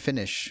may never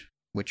finish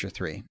Witcher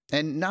 3.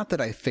 And not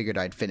that I figured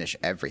I'd finish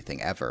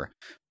everything ever,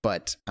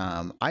 but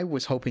I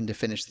was hoping to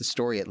finish the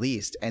story at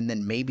least, and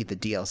then maybe the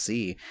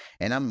DLC.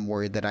 And I'm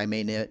worried that I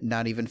may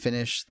not even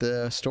finish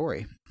the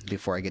story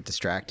before I get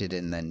distracted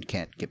and then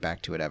can't get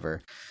back to it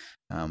ever.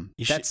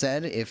 That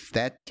said, if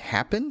that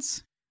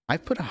happens,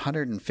 I've put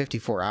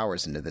 154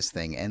 hours into this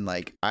thing, and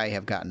like I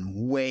have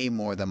gotten way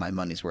more than my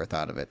money's worth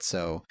out of it.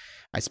 So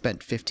I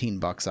spent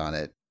 $15 on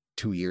it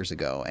 2 years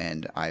ago,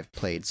 and I've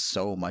played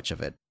so much of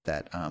it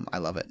that I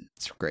love it.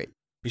 It's great.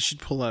 You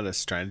should pull out a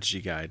strategy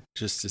guide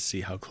just to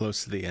see how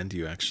close to the end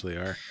you actually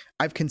are.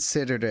 I've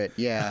considered it.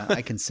 Yeah,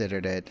 I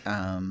considered it.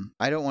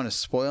 I don't want to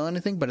spoil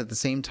anything, but at the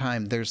same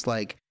time, there's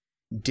like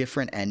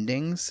different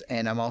endings,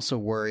 and I'm also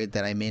worried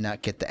that I may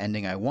not get the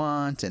ending I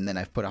want, and then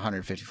I've put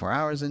 154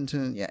 hours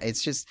into it. Yeah,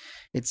 it's just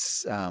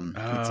it's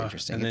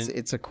interesting.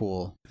 It's a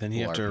cool. Then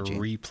you have to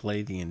RPG.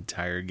 replay the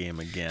entire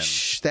game again.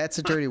 Shh, that's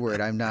a dirty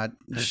word. I'm not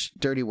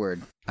dirty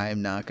word. I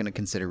am not going to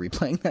consider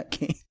replaying that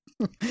game.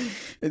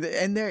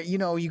 And there, you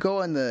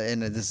go on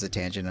and this is a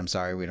tangent. I'm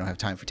sorry, we don't have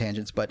time for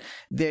tangents, but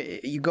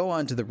you go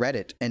onto the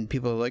Reddit, and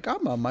people are like,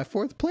 "I'm on my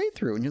 4th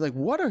playthrough," and you're like,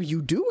 "What are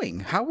you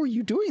doing? How are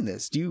you doing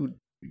this?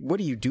 What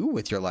do you do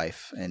with your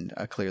life?" And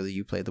clearly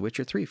you play The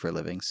Witcher 3 for a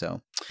living.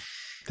 So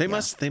they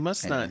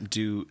must not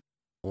do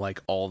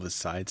like all the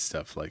side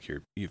stuff like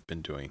you've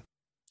been doing.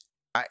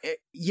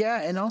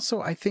 And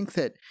also I think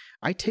that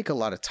I take a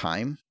lot of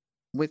time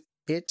with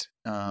it.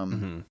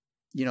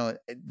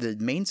 The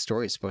main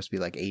story is supposed to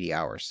be like 80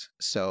 hours.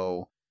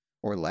 So,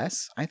 or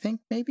less, I think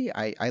maybe.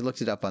 I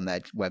looked it up on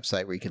that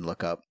website where you can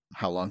look up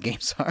how long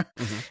games are.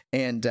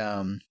 And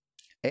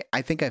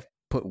I think I've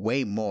put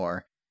way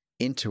more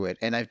into it,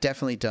 and I've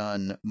definitely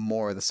done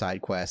more of the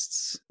side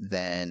quests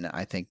than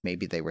I think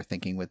maybe they were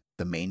thinking, with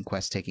the main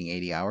quest taking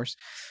 80 hours.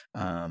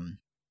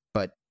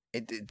 But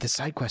the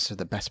side quests are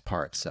the best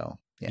part. So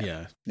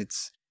yeah,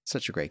 it's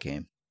such a great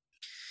game.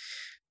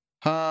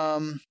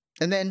 And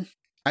then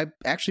I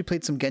actually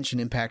played some Genshin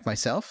Impact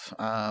myself.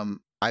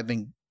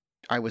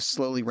 I was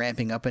slowly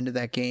ramping up into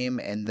that game,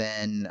 and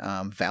then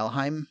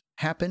Valheim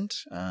happened.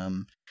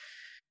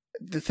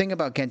 The thing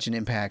about Genshin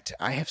Impact,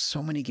 I have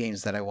so many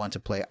games that I want to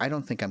play. I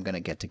don't think I'm going to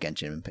get to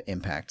Genshin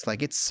Impact.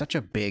 Like, it's such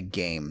a big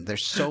game.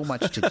 There's so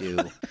much to do.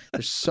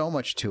 There's so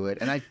much to it.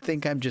 And I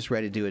think I'm just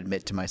ready to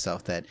admit to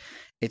myself that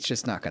It's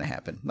just not going to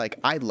happen. Like,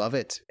 I love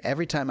it.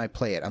 Every time I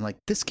play it, I'm like,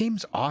 this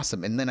game's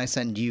awesome. And then I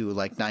send you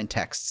like 9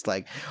 texts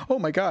like, oh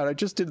my God, I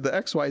just did the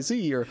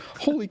XYZ, or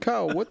holy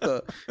cow, what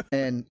the?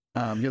 And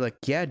you're like,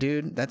 yeah,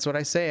 dude, that's what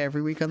I say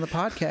every week on the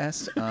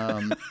podcast.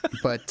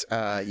 But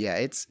yeah,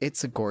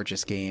 it's a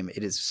gorgeous game.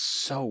 It is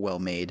so well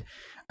made.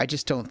 I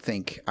just don't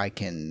think I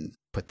can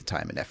put the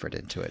time and effort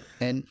into it.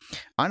 And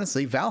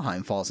honestly,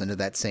 Valheim falls into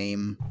that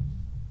same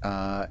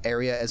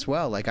area as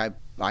well. Like, I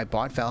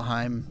bought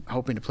Valheim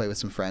hoping to play with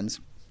some friends.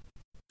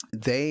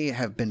 They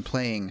have been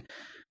playing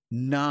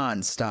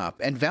nonstop,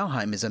 and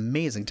Valheim is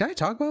amazing. Did I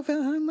talk about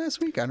Valheim last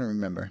week? I don't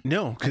remember.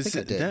 No, because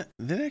that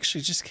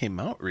actually just came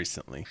out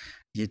recently.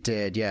 You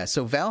did, yeah.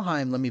 So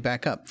Valheim, let me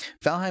back up.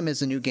 Valheim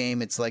is a new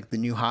game. It's like the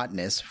new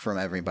hotness from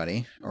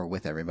everybody, or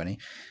with everybody.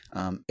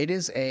 It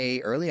is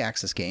a early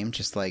access game,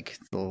 just like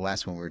the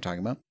last one we were talking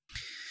about.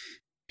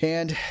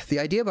 And the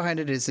idea behind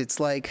it is it's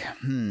like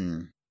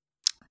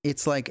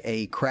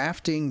a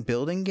crafting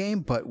building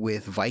game, but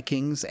with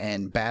Vikings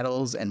and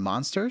battles and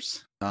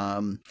monsters.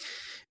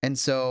 And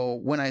so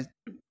when I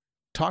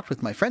talked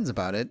with my friends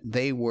about it,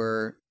 they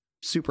were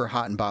super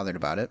hot and bothered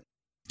about it.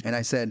 And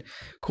I said,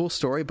 cool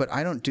story, but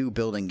I don't do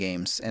building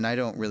games, and I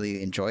don't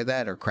really enjoy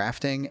that, or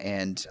crafting.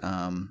 And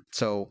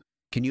so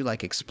can you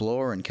like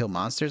explore and kill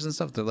monsters and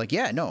stuff? They're like,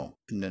 yeah, no.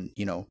 And then,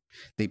 you know,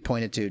 they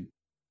pointed to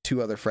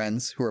 2 other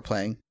friends who were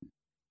playing.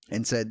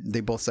 And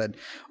they both said,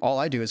 all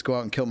I do is go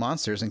out and kill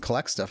monsters and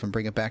collect stuff and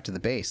bring it back to the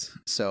base.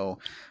 So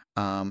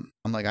I'm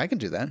like, I can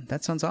do that.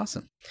 That sounds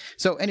awesome.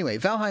 So anyway,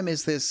 Valheim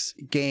is this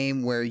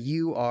game where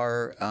you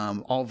are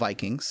all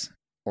Vikings,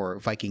 or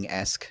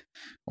Viking-esque,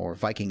 or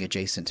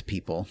Viking-adjacent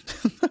people.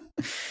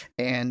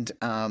 And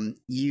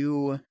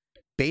you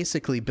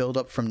basically build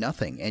up from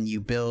nothing, and you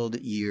build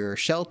your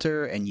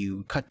shelter, and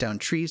you cut down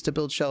trees to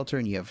build shelter,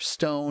 and you have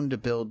stone to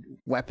build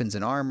weapons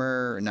and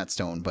armor, or not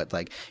stone, but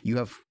like you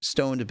have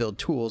stone to build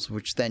tools,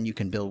 which then you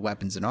can build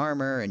weapons and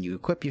armor, and you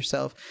equip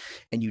yourself,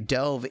 and you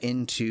delve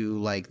into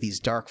like these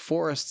dark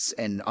forests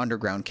and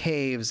underground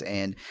caves.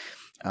 And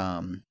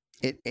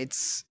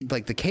it's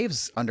like the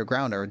caves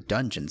underground are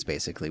dungeons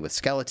basically, with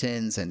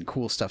skeletons and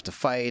cool stuff to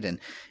fight. And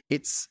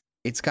it's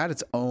got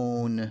its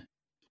own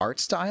art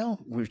style,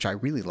 which I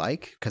really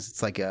like, because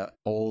it's like a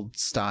old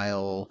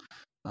style,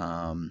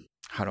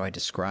 how do I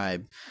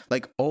describe,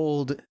 like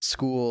old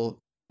school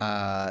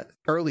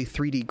early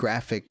 3D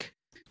graphic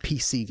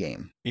PC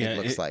game. Yeah, it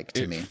looks like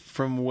to me.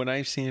 From what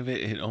I've seen of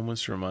it, it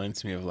almost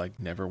reminds me of like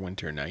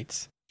Neverwinter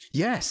Nights.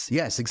 Yes,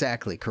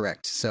 exactly,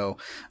 correct. So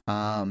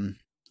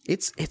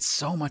it's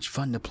so much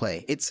fun to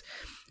play.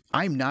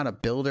 I'm not a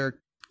builder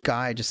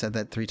guy, I just said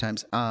that 3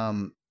 times.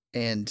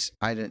 And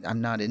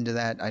I'm not into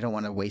that. I don't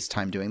want to waste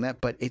time doing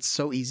that, but it's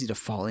so easy to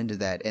fall into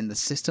that. And the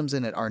systems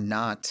in it are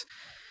not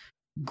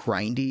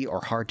grindy or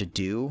hard to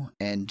do,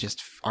 and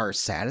just are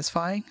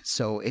satisfying.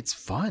 So it's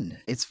fun.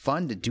 It's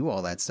fun to do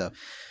all that stuff.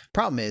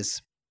 Problem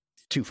is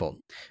twofold.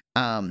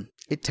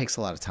 It takes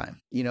a lot of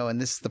time, you know, and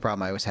this is the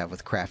problem I always have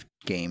with craft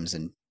games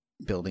and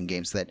building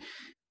games, that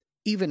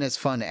even as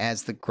fun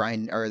as the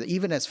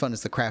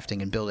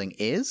crafting and building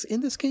is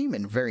in this game,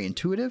 and very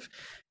intuitive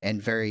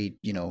and very,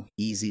 you know,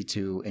 easy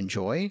to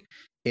enjoy,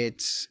 it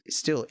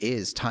still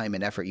is time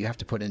and effort you have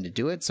to put in to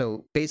do it.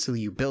 So basically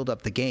you build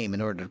up the game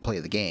in order to play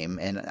the game,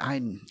 and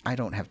I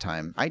don't have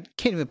time. I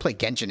can't even play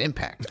Genshin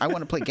Impact. I want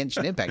to play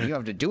Genshin Impact. You don't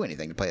have to do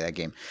anything to play that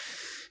game.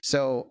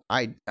 So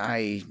I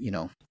you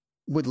know,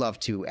 would love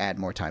to add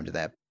more time to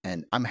that,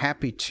 and I'm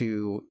happy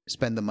to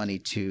spend the money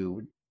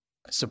to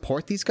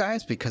support these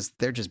guys, because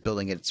they're just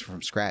building it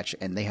from scratch,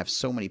 and they have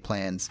so many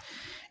plans,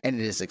 and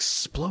it has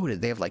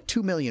exploded. They have like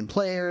 2 million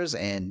players,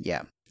 and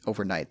yeah,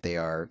 overnight they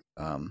are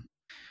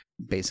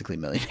basically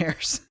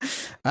millionaires.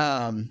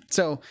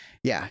 So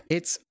yeah,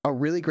 it's a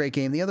really great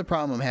game. The other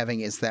problem I'm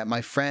having is that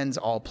my friends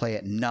all play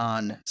it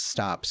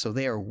non-stop, so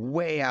they are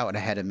way out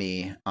ahead of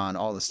me on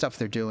all the stuff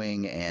they're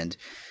doing, and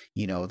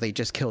you know, they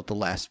just killed the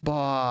last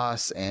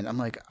boss, and I'm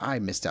like, I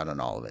missed out on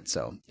all of it.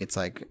 So it's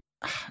like,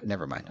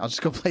 never mind, I'll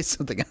just go play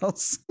something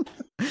else.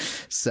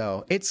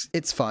 So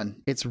it's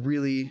fun. It's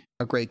really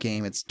a great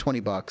game. It's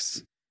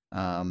 $20,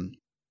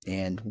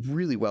 and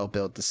really well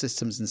built. The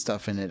systems and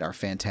stuff in it are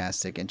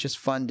fantastic, and just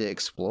fun to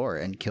explore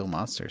and kill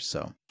monsters.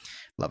 So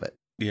love it.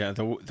 Yeah,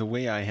 the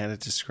way I had it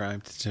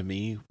described to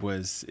me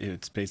was,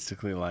 it's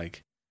basically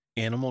like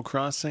Animal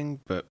Crossing,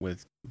 but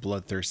with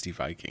bloodthirsty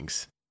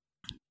Vikings.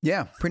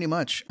 Yeah, pretty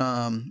much.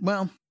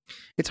 Well,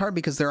 it's hard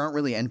because there aren't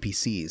really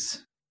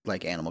NPCs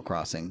like Animal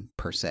Crossing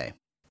per se.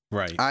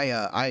 Right.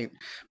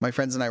 My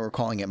friends and I were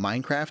calling it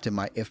Minecraft,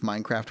 and if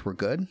Minecraft were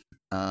good.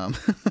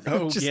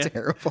 Which is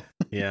terrible.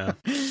 Yeah.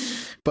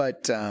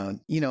 But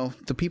you know,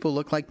 the people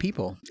look like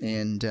people,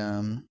 and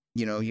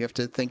you know, you have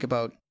to think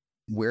about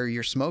where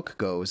your smoke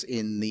goes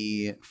in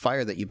the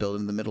fire that you build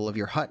in the middle of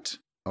your hut,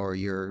 or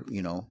your,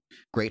 you know,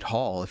 great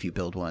hall if you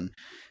build one.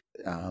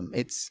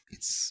 It's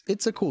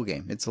a cool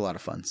game. It's a lot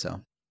of fun.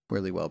 So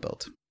really well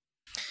built.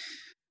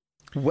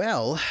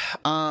 Well,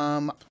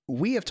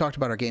 we have talked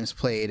about our games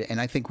played, and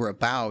I think we're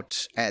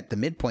about at the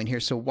midpoint here.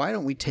 So why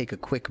don't we take a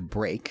quick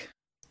break,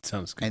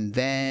 Sounds good. And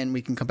then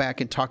we can come back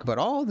and talk about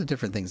all the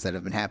different things that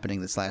have been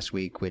happening this last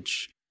week,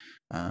 which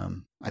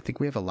I think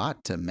we have a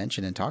lot to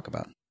mention and talk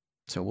about.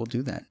 So we'll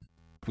do that.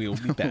 We will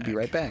be back. We'll be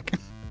right back.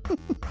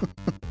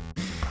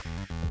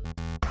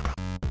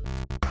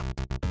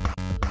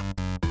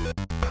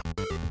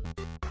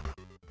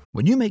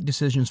 When you make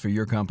decisions for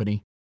your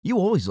company, you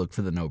always look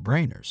for the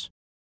no-brainers.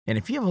 And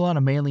if you have a lot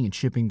of mailing and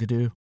shipping to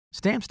do,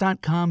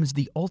 Stamps.com is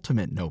the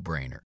ultimate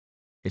no-brainer.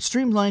 It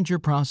streamlines your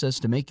process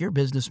to make your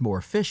business more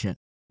efficient,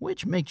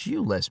 which makes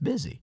you less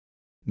busy.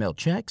 Mail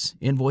checks,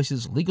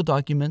 invoices, legal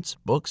documents,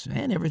 books,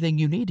 and everything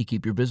you need to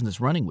keep your business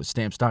running with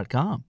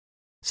Stamps.com.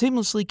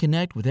 Seamlessly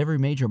connect with every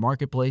major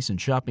marketplace and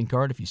shopping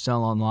cart if you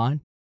sell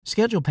online.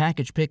 Schedule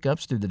package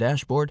pickups through the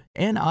dashboard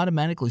and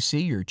automatically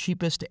see your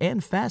cheapest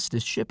and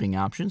fastest shipping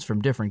options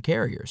from different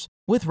carriers,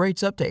 with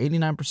rates up to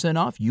 89%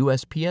 off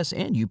USPS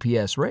and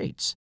UPS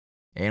rates.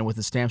 And with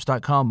the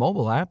Stamps.com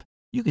mobile app,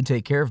 you can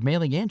take care of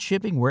mailing and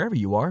shipping wherever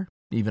you are,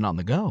 even on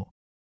the go.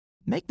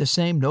 Make the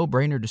same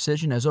no-brainer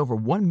decision as over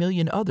 1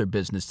 million other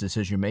business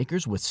decision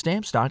makers with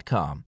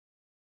Stamps.com.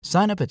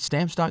 Sign up at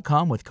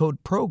Stamps.com with code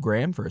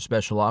PROGRAM for a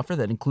special offer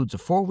that includes a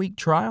 4-week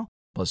trial,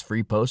 plus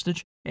free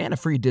postage and a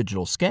free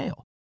digital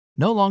scale.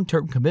 No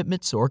long-term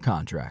commitments or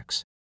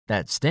contracts.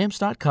 That's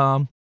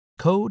Stamps.com,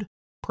 code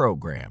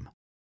PROGRAM.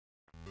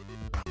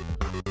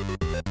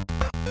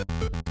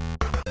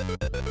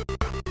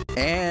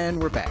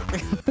 And we're back.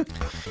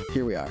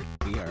 Here we are.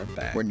 We are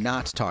back. We're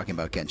not talking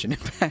about Genshin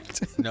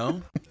Impact.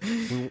 No?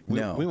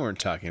 No. We weren't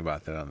talking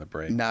about that on the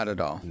break. Not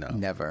at all. No.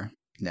 Never.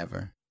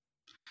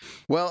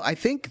 Well, I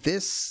think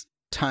this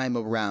time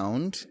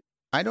around,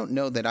 I don't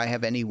know that I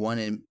have any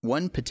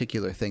one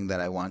particular thing that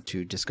I want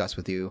to discuss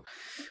with you.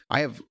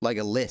 I have like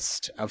a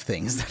list of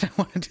things that I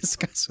want to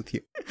discuss with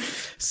you.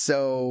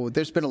 So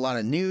there's been a lot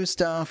of new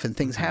stuff and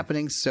things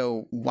happening.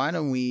 So why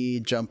don't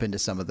we jump into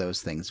some of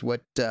those things?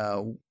 What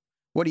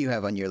do you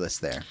have on your list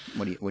there?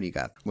 What do you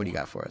got? What do you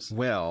got for us?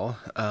 Well,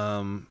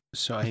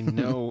 so I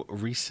know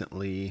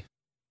recently,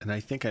 and I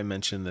think I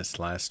mentioned this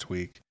last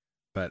week,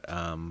 but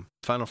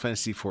Final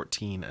Fantasy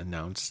XIV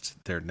announced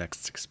their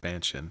next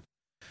expansion.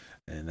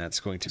 And that's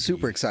going to be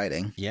super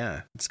exciting.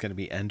 Yeah, it's going to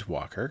be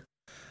Endwalker,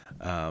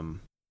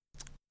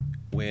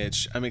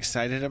 which I'm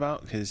excited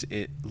about because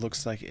it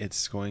looks like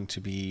it's going to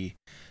be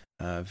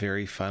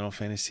very Final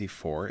Fantasy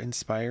IV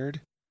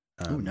inspired.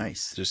 Oh,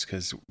 nice. Just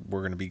because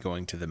we're going to be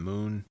going to the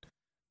moon.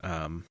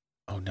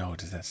 Oh no,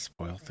 does that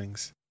spoil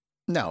things?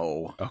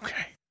 No.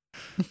 Okay.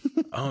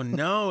 Oh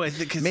no!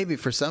 Maybe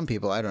for some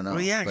people, I don't know.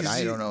 Well, yeah, but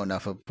I don't know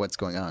enough of what's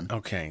going on.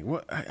 Okay,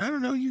 well, I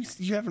don't know.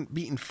 You haven't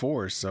beaten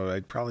 4, so I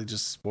probably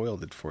just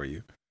spoiled it for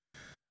you.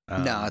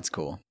 No, it's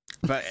cool.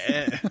 But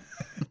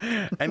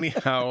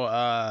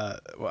anyhow,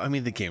 well, I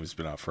mean, the game's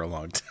been out for a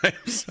long time.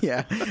 So.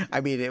 Yeah,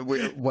 I mean,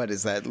 what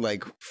is that,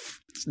 like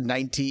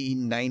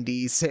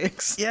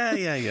 1996?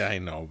 Yeah, I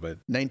know, but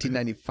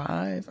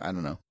 1995? I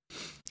don't know.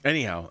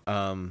 Anyhow,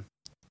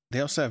 they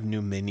also have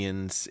new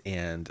minions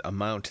and a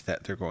mount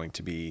that they're going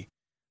to be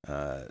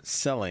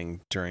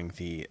selling during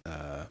the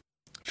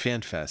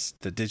FanFest,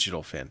 the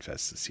digital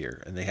FanFest this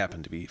year, and they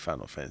happen to be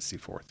Final Fantasy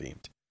IV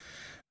themed.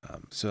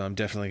 So I'm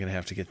definitely going to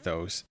have to get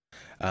those.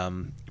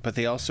 But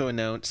they also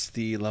announced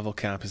the level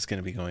cap is going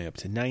to be going up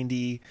to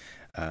 90,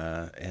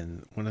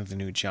 and one of the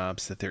new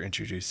jobs that they're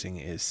introducing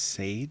is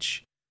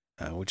Sage,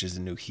 which is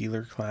a new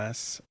healer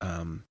class,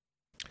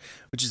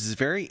 which is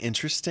very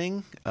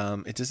interesting.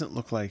 It doesn't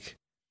look like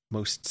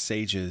most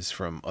sages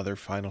from other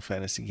Final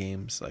Fantasy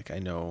games. Like I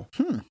know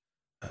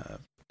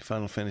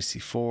Final Fantasy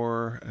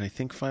IV, and I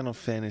think Final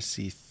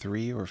Fantasy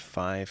 3 or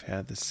 5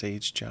 had the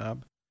sage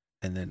job.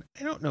 And then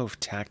I don't know if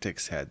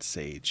Tactics had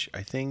Sage.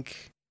 I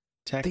think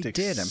Tactics... They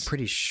did, I'm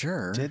pretty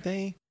sure. Did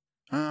they?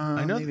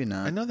 Maybe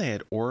not. I know they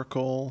had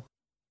Oracle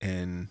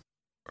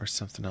or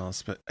something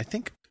else, but I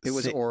think... It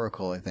was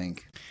Oracle, I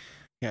think.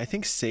 Yeah, I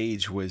think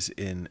Sage was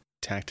in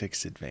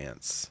Tactics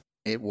Advance.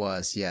 It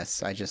was,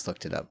 yes. I just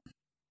looked it up.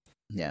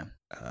 Yeah,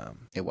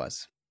 it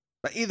was.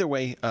 But either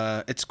way,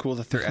 it's cool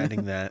that they're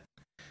adding that.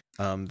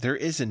 There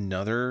is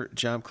another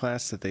job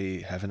class that they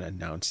haven't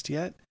announced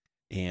yet.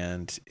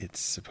 And it's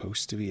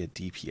supposed to be a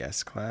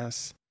DPS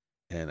class.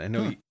 And I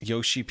know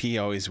Yoshi P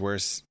always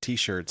wears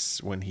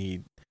t-shirts when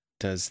he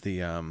does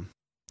the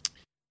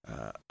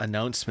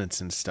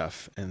announcements and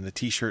stuff. And the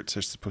t-shirts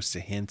are supposed to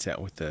hint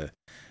at what the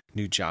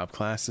new job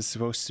class is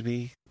supposed to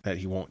be that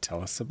he won't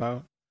tell us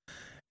about.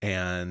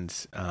 And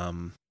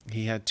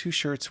he had 2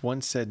 shirts.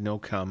 One said no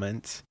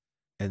comment.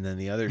 And then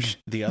the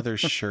other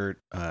shirt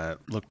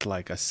looked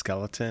like a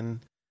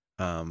skeleton.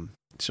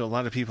 So a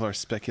lot of people are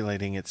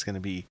speculating it's going to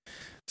be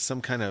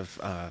some kind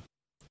of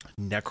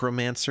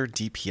necromancer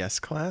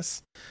DPS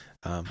class.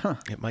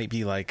 It might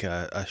be like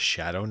a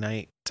Shadow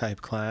Knight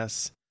type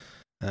class,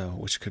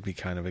 which could be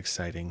kind of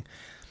exciting.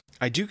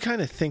 I do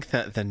kind of think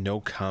that the no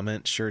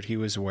comment shirt he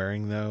was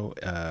wearing, though,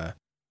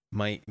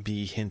 might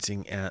be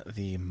hinting at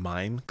the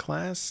Mime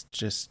class,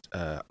 just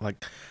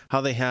like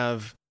how they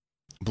have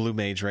Blue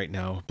Mage right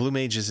now. Blue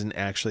Mage isn't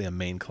actually a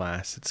main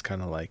class. It's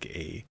kind of like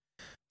a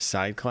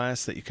side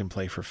class that you can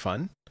play for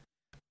fun.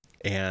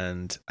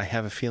 And I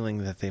have a feeling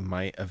that they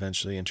might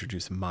eventually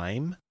introduce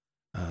Mime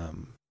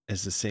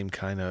as the same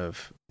kind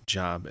of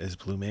job as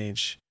Blue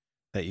Mage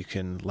that you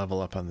can level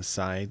up on the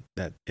side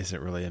that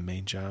isn't really a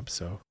main job.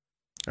 So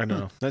I don't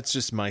know. That's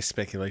just my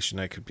speculation.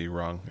 I could be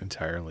wrong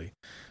entirely.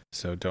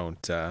 So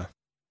don't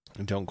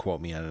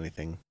quote me on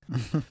anything.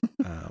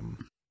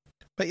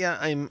 But yeah,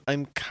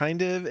 I'm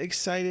kind of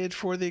excited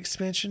for the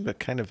expansion, but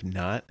kind of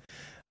not.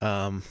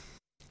 And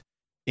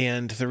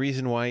the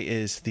reason why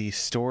is the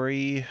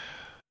story.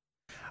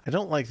 I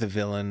don't like the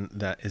villain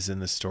that is in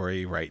the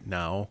story right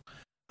now.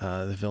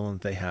 The villain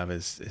they have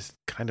is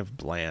kind of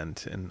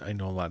bland, and I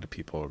know a lot of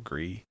people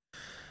agree.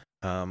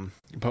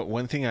 But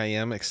one thing I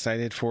am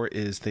excited for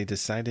is they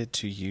decided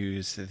to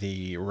use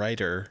the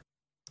writer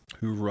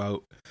who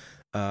wrote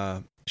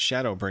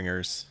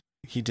Shadowbringers.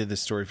 He did the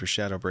story for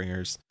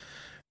Shadowbringers.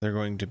 They're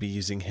going to be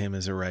using him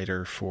as a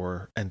writer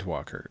for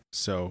Endwalker.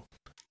 So,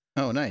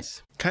 oh,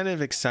 nice. Kind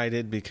of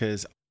excited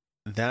because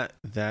that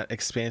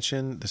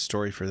expansion, the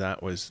story for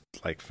that was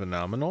like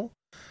phenomenal.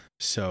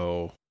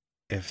 So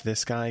if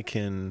this guy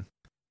can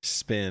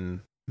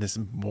spin this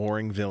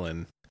boring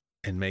villain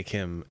and make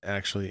him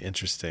actually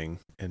interesting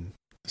and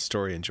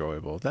story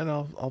enjoyable, then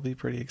I'll be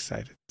pretty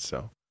excited.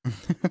 So,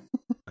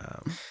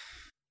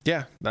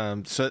 yeah.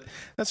 So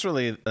that's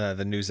really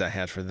the news I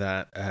had for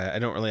that. I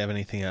don't really have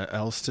anything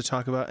else to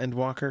talk about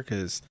Endwalker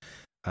because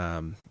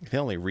they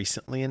only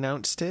recently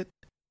announced it,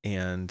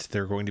 and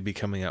they're going to be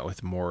coming out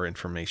with more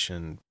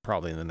information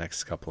probably in the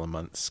next couple of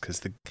months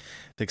because the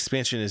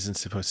expansion isn't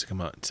supposed to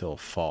come out until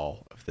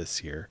fall of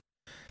this year.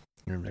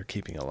 And they're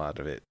keeping a lot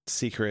of it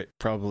secret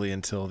probably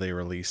until they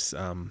release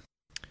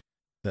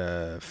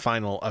the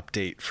final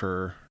update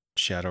for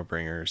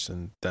Shadowbringers,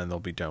 and then they'll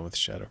be done with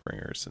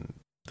Shadowbringers and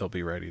they'll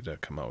be ready to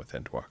come out with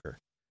Endwalker.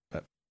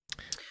 But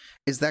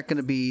is that going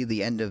to be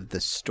the end of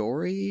the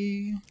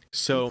story?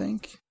 So, I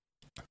think?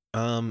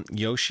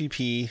 Yoshi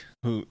P,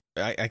 who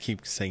I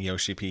keep saying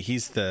Yoshi P,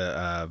 he's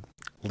the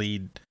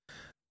lead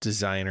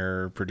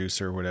designer,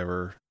 producer,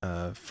 whatever,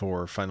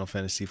 for Final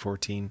Fantasy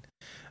 14.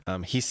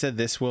 He said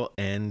this will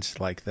end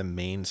like the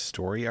main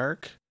story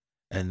arc,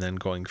 and then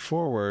going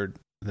forward,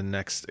 the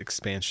next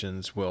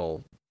expansions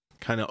will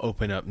kind of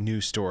open up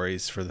new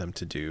stories for them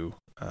to do.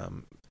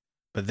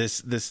 But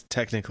this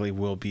technically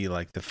will be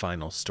like the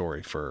final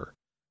story for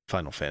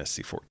Final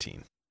Fantasy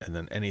 14, and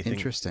then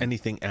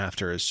anything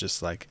after is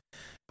just like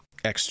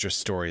extra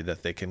story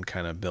that they can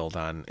kind of build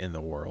on in the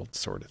world,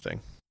 sort of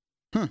thing.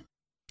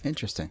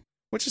 Interesting.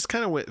 Which is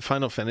kind of what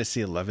Final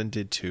Fantasy 11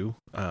 did too.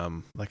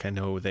 Like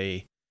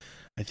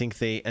I think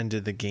they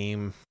ended the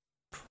game.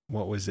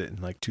 What was it, in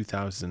like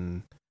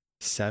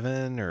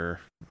 2007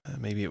 or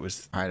maybe it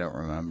was? I don't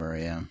remember.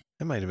 Yeah,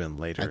 it might have been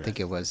later. I think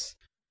it was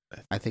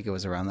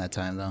around that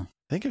time though.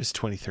 I think it was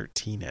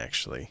 2013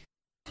 actually.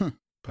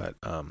 But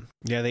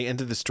yeah, they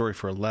ended the story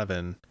for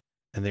 11,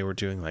 and they were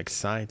doing like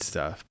side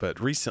stuff. But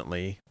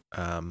recently,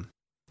 and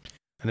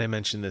I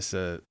mentioned this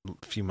a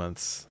few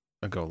months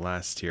ago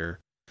last year,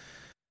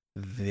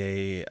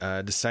 they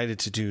decided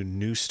to do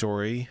new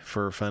story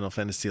for Final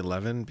Fantasy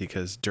 11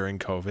 because during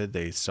COVID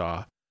they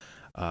saw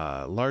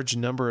a large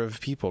number of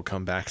people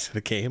come back to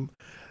the game,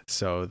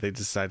 so they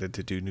decided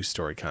to do new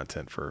story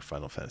content for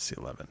Final Fantasy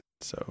 11.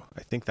 So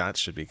I think that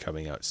should be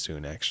coming out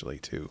soon, actually,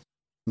 too.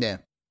 Yeah,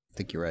 I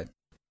think you're right.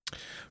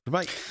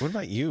 What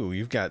about you?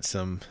 You've got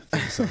some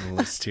things on the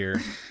list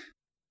here.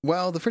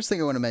 Well, the first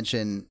thing I want to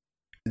mention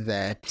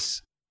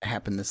that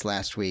happened this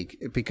last week,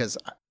 because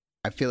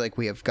I feel like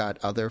we have got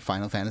other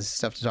Final Fantasy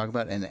stuff to talk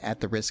about, and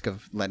at the risk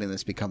of letting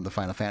this become the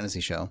Final Fantasy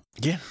show,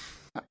 yeah,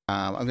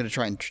 I'm going to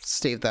try and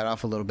stave that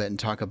off a little bit and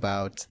talk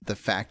about the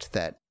fact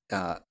that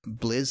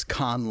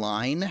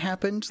BlizzConline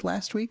happened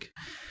last week,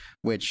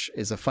 which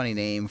is a funny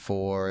name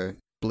for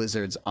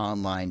Blizzard's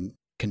online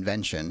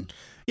convention.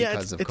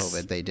 Because of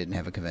COVID, they didn't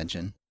have a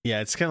convention.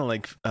 Yeah, it's kind of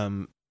like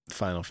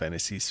Final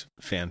Fantasy's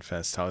Fan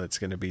Fest, how it's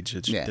going to be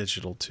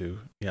digital too.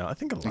 Yeah, I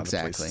think a lot of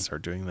places are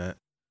doing that.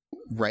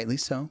 Rightly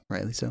so.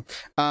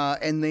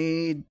 And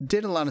they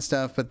did a lot of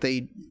stuff, but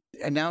they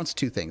announced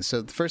two things.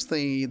 So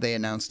firstly, they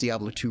announced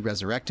Diablo 2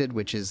 Resurrected,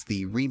 which is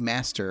the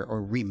remaster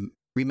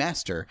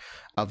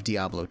of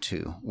Diablo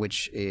 2,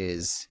 which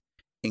is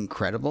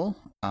incredible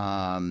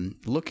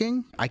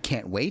looking. I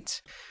can't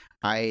wait.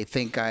 I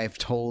think I've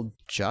told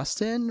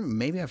Justin,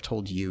 maybe I've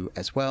told you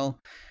as well,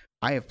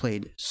 I have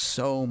played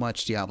so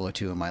much Diablo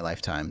 2 in my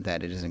lifetime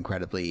that it is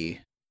incredibly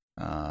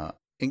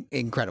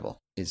incredible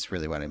is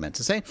really what I meant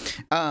to say.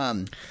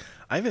 I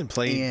haven't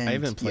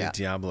played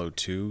Diablo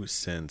 2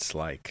 since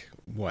like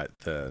what,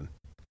 the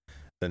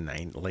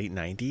late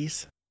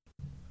 90s?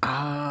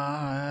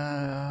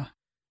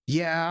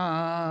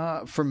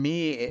 Yeah, for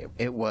me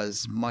it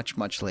was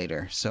much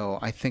later. So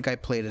I think I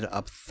played it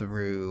up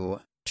through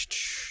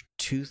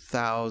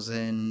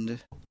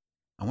 2000,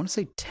 I want to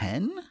say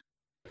 10.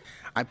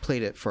 I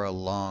played it for a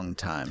long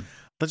time.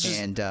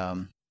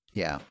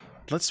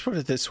 let's put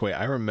it this way.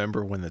 I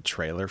remember when the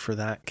trailer for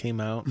that came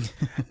out,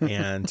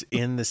 and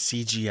in the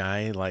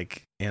CGI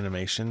like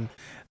animation,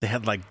 they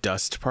had like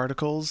dust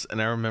particles,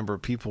 and I remember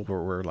people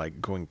were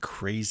like going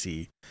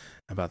crazy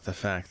about the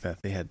fact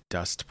that they had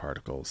dust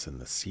particles in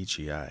the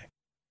CGI.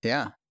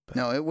 Yeah.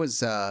 No, it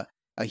was a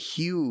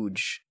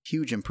huge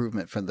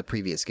improvement from the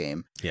previous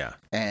game. Yeah.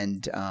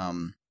 And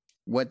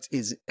what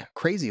is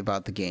crazy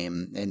about the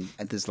game, and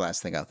this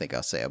last thing I think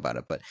I'll say about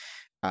it, but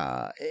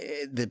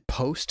the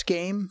post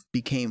game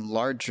became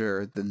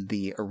larger than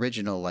the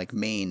original like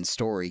main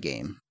story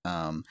game.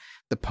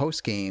 The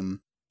post game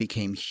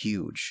became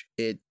huge.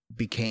 It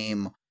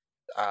became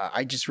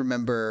I just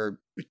remember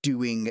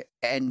doing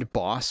end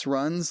boss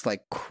runs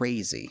like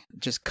crazy,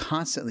 just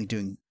constantly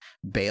doing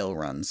bail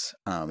runs,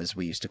 as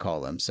we used to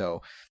call them.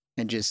 So,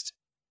 and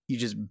you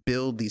just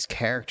build these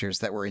characters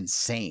that were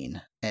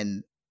insane,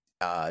 and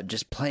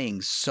just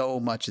playing so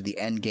much of the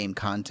end game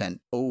content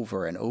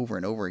over and over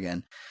and over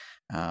again,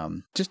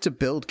 just to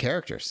build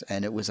characters.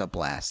 And it was a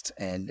blast,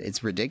 and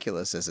it's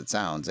ridiculous as it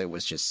sounds. It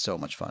was just so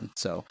much fun.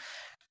 So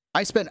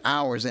I spent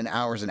hours and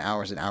hours and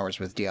hours and hours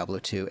with Diablo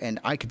 2,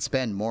 and I could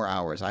spend more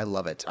hours. I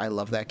love it. I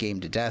love that game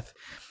to death.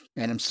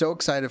 And I'm so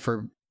excited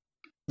for,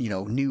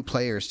 new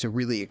players to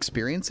really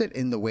experience it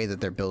in the way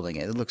that they're building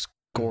it. It looks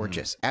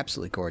gorgeous,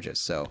 absolutely gorgeous.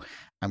 So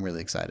I'm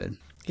really excited.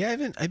 Yeah,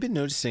 I've been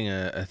noticing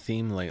a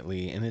theme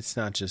lately, and it's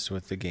not just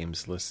with the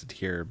games listed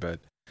here, but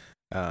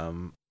a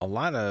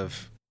lot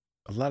of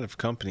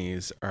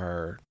companies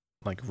are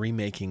like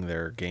remaking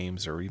their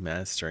games or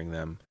remastering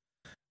them.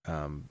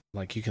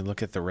 Like you can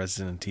look at the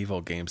Resident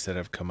Evil games that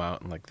have come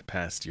out in like the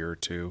past year or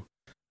two.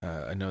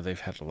 I know they've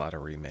had a lot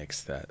of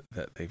remakes that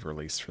they've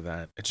released for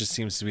that. It just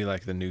seems to be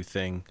like the new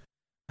thing.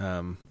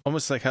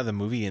 Almost like how the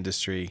movie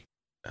industry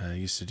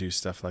used to do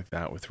stuff like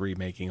that with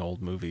remaking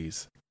old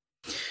movies.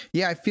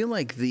 Yeah, I feel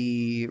like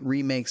the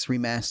remakes,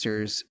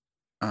 remasters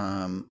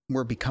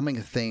were becoming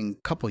a thing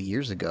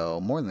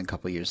more than a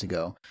couple years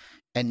ago.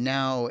 And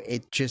now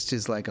it just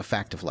is like a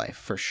fact of life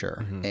for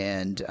sure. Mm-hmm.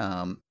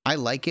 And I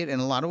like it in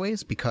a lot of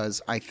ways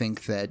because I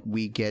think that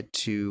we get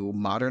to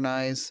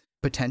modernize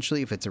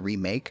potentially if it's a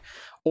remake,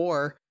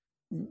 or,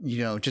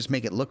 just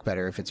make it look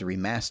better if it's a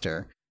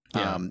remaster.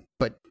 Yeah.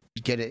 But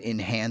get it in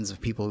hands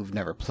of people who've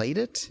never played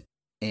it,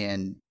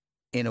 and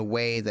in a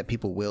way that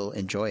people will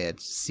enjoy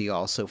it. See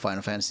also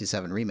Final Fantasy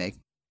VII Remake.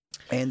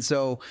 And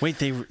so... Wait,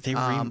 they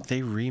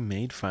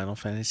remade Final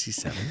Fantasy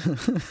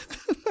VII?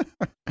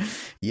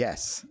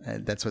 Yes,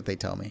 that's what they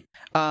tell me.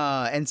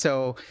 And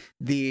so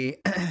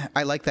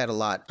I like that a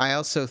lot. I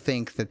also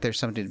think that there's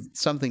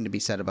something to be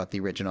said about the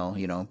original,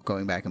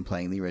 going back and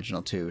playing the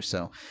original too.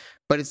 So,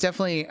 but it's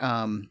definitely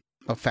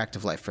a fact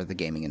of life for the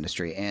gaming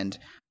industry. And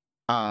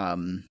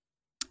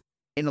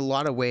in a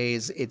lot of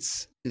ways,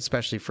 it's,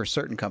 especially for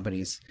certain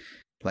companies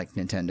like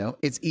Nintendo,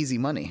 it's easy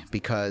money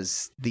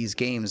because these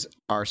games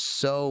are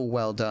so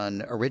well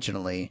done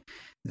originally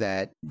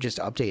that just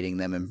updating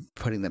them and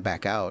putting them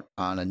back out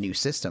on a new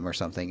system or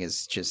something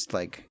is just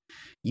like,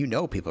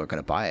 people are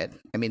going to buy it.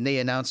 I mean, they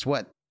announced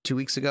 2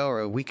 weeks ago or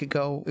a week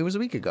ago? It was a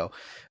week ago.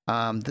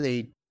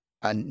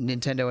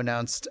 Nintendo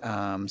announced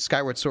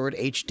Skyward Sword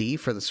HD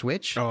for the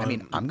Switch. Oh, I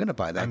mean, I'm going to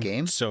buy that game.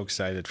 I'm so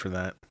excited for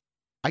that.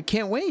 I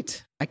can't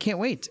wait.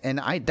 And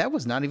that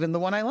was not even the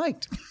one I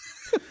liked.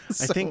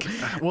 So,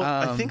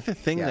 I think the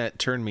thing that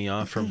turned me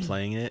off from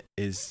playing it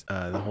is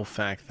the whole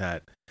fact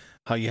that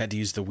how you had to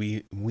use the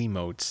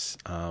Wiimotes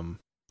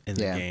in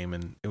the game,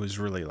 and it was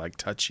really like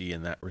touchy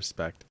in that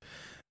respect.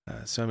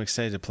 So I'm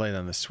excited to play it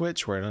on the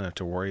Switch where I don't have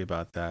to worry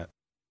about that.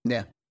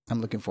 Yeah,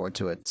 I'm looking forward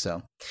to it.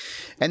 So,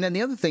 and then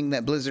the other thing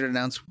that Blizzard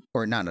announced,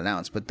 or not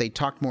announced, but they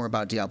talked more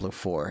about Diablo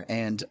 4,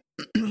 and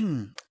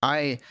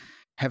I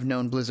have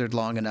known Blizzard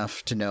long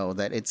enough to know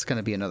that it's going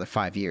to be another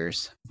 5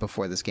 years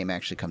before this game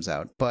actually comes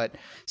out. But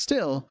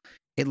still,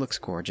 it looks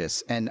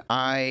gorgeous, and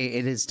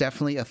it is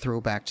definitely a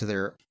throwback to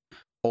their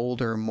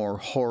older, more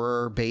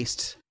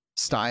horror-based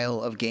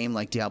style of game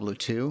like Diablo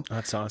 2.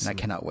 That's awesome. And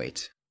I cannot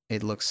wait.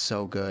 It looks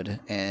so good,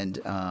 and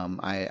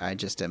I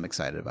just am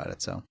excited about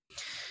it. So,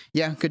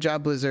 yeah, good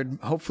job, Blizzard.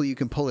 Hopefully you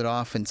can pull it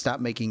off and stop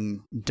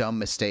making dumb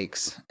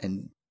mistakes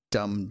and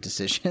dumb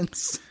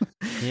decisions.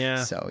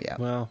 Yeah. So, yeah.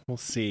 Well, we'll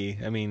see.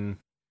 I mean,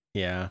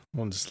 yeah,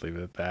 we'll just leave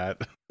it at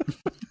that.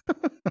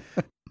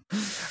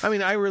 I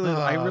mean, I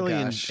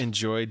really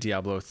enjoyed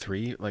Diablo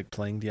 3, like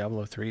playing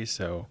Diablo 3,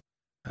 so...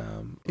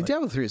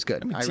 Diablo 3 is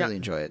good. I mean, I really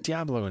enjoy it.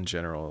 Diablo in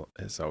general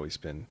has always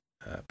been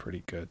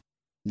pretty good.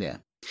 Yeah.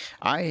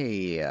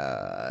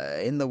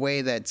 In the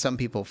way that some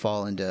people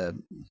fall into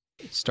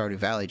Stardew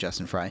Valley,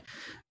 Justin Fry,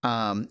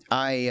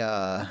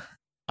 I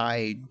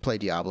play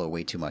Diablo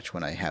way too much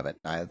when I have it.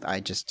 I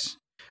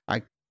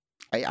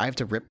have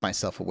to rip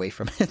myself away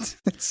from it.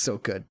 It's so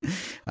good.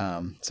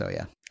 So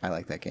yeah, I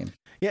like that game.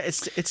 Yeah,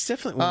 it's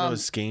definitely one of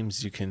those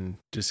games you can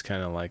just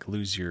kind of like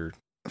lose your...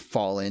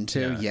 fall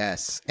into.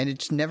 Yes, and it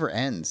just never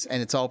ends,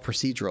 and it's all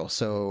procedural,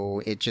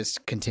 so it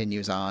just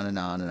continues on and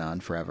on and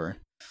on forever.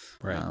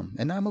 Right.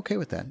 And I'm okay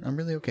with that. I'm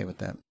really okay with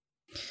that.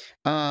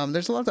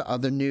 There's a lot of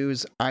other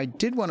news. I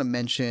did want to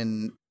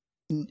mention,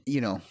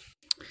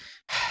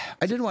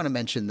 I did want to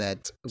mention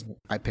that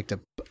I picked up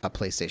a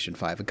PlayStation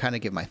 5 and kind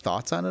of give my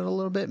thoughts on it a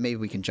little bit. Maybe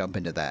we can jump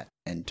into that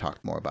and talk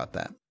more about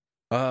that.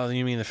 Oh,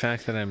 you mean the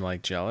fact that I'm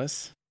like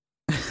jealous?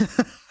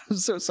 I'm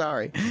so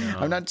sorry. No.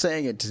 I'm not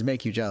saying it to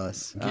make you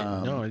jealous.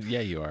 Yeah,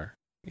 you are.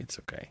 It's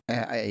okay.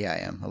 I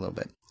am a little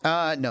bit.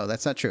 No,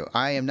 that's not true.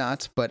 I am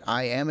not, but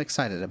I am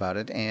excited about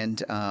it.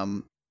 And,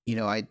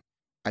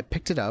 I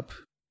picked it up.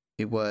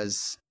 It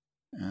was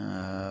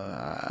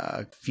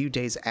a few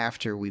days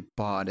after we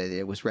bought it.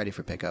 It was ready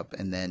for pickup.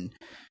 And then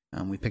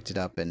we picked it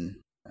up, and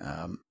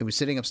it was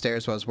sitting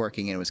upstairs while I was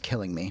working, and it was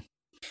killing me.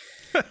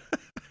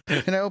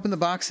 And I opened the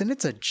box, and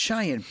it's a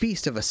giant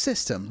beast of a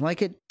system.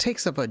 Like, it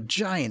takes up a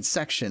giant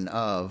section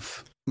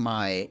of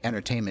my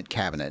entertainment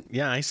cabinet.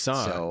 Yeah, I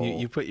saw. So,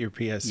 you put your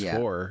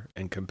PS4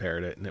 and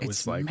compared it, and it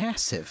was like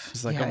massive.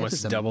 It's like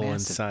almost double in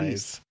size.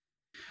 Beast.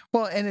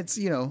 Well, and it's,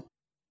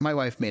 my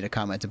wife made a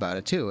comment about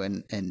it too,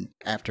 and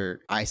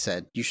after I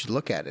said you should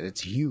look at it,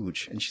 it's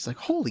huge, and she's like,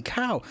 "Holy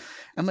cow!"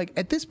 I'm like,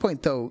 at this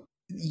point though,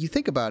 you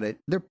think about it,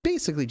 they're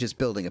basically just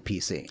building a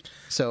PC.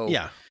 So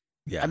yeah.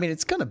 I mean,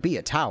 it's gonna be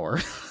a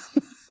tower.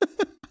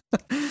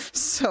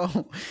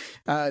 So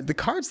the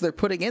cards they're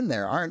putting in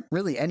there aren't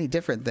really any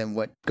different than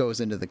what goes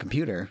into the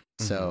computer.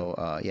 Mm-hmm.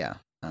 So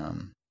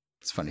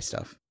it's funny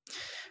stuff.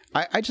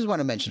 I just want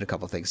to mention a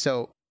couple things.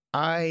 So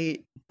I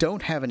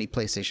don't have any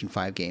PlayStation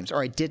 5 games,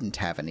 or I didn't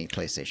have any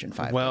PlayStation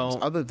 5 games,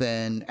 other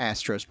than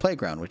Astro's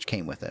Playground, which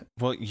came with it.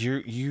 Well,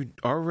 you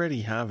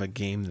already have a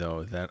game,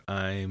 though, that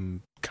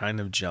I'm kind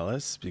of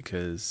jealous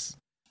because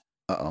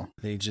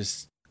they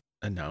just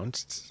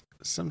announced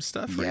some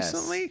stuff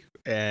recently.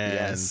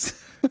 And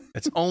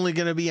it's only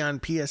going to be on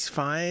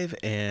PS5,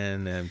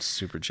 and I'm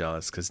super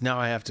jealous because now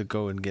I have to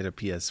go and get a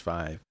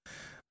PS5.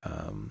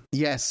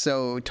 Yes,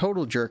 so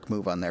total jerk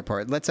move on their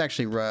part. Let's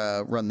actually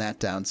run that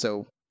down.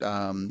 So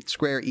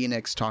Square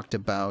Enix talked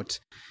about,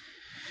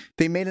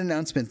 they made an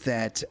announcement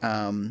that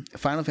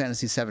Final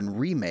Fantasy VII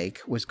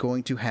Remake was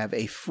going to have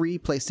a free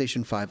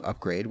PlayStation 5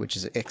 upgrade, which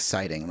is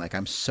exciting. Like,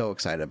 I'm so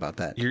excited about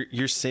that.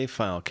 Your save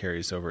file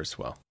carries over as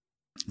well.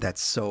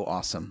 That's so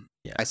awesome.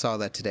 Yeah. I saw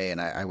that today, and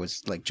I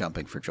was like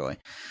jumping for joy.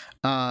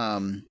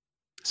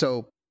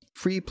 So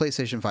free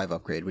PlayStation 5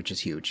 upgrade, which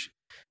is huge.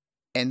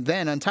 And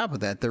then on top of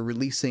that, they're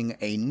releasing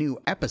a new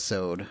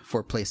episode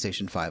for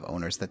PlayStation 5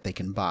 owners that they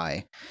can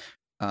buy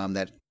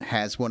that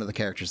has one of the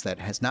characters that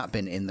has not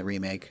been in the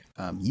remake,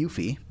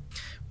 Yuffie,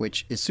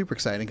 which is super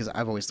exciting because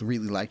I've always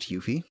really liked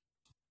Yuffie.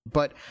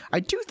 But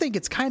I do think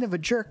it's kind of a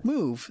jerk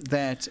move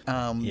that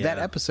that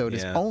episode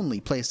is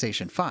only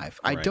PlayStation 5.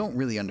 Right. I don't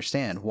really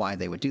understand why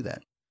they would do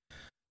that.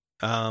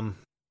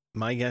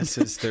 My guess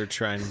is they're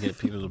trying to get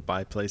people to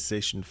buy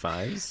PlayStation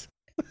 5s.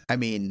 I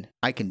mean,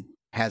 I can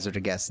hazard a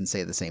guess and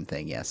say the same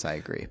thing. Yes, I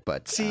agree.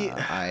 But see,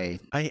 I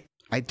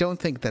don't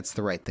think that's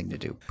the right thing to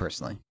do,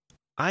 personally.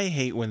 I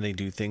hate when they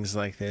do things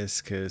like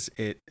this because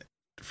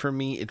for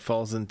me, it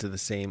falls into the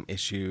same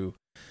issue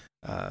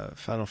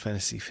Final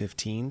Fantasy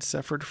 15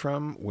 suffered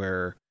from,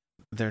 where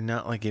they're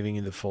not like giving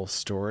you the full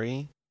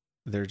story.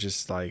 They're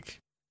just like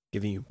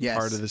giving you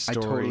part of the story.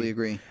 I totally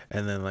agree.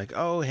 And then like,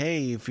 oh,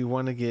 hey, if you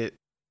want to get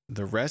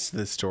the rest of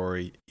the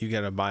story, you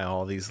got to buy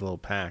all these little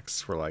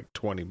packs for like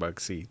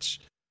 $20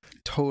 each.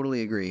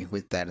 Totally agree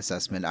with that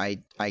assessment.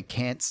 I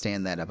can't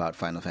stand that about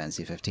Final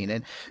Fantasy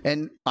 15.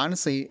 And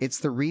honestly, it's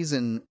the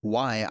reason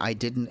why I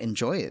didn't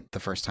enjoy it the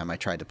first time I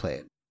tried to play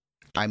it.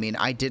 I mean,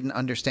 I didn't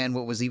understand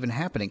what was even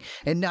happening,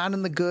 and not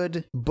in the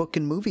good book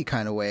and movie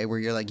kind of way where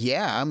you're like,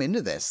 yeah, I'm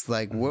into this.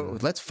 Like,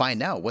 let's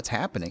find out what's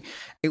happening.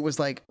 It was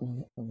like,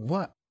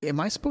 what? Am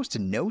I supposed to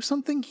know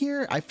something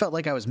here? I felt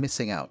like I was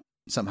missing out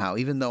somehow,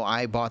 even though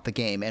I bought the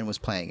game and was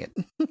playing it.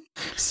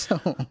 So,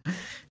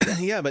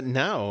 yeah, but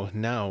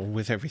now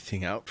with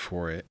everything out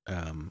for it,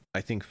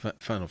 I think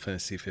Final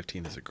Fantasy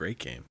 15 is a great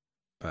game.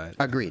 But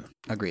agreed.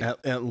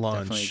 At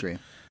launch, definitely agree.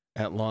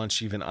 At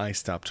launch, even I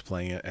stopped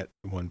playing it at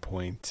one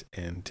point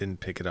and didn't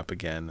pick it up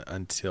again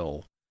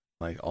until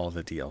like all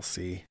the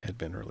DLC had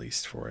been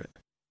released for it.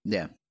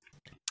 Yeah,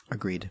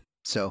 agreed.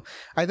 So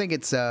I think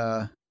it's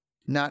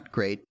not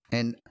great,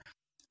 and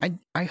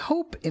I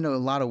hope in a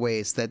lot of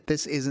ways that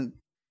this isn't.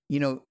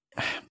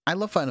 I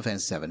love Final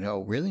Fantasy VII.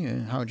 Oh, really?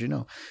 How would you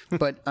know?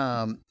 But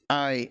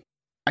I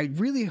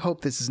really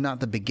hope this is not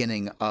the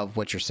beginning of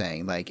what you're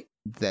saying. Like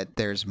that,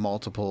 there's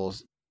multiple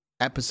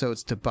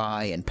episodes to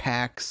buy and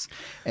packs,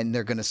 and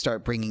they're going to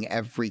start bringing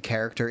every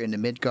character into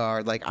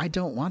Midgard. Like, I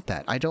don't want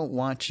that. I don't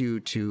want you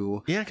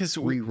to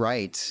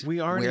rewrite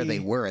where they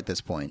were at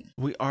this point.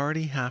 We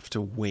already have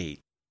to wait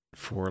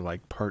for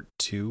like part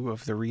 2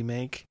 of the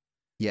remake.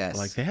 Yes.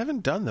 Like, they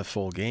haven't done the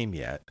full game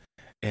yet.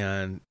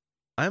 And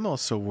I'm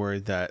also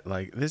worried that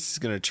like this is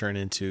going to turn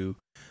into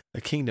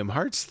a Kingdom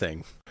Hearts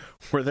thing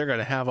where they're going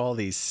to have all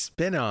these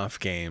spin-off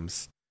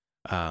games.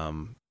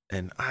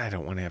 And I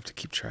don't want to have to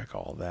keep track of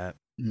all that.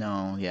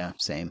 No, yeah,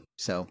 same.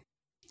 So,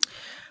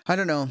 I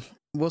don't know.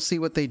 We'll see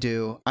what they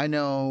do. I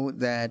know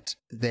that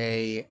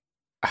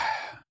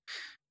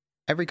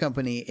every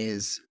company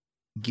is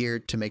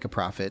geared to make a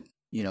profit.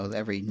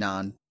 Every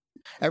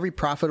every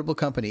profitable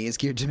company is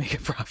geared to make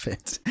a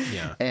profit.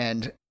 Yeah.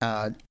 And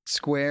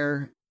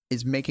Square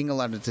is making a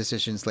lot of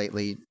decisions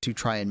lately to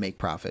try and make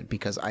profit,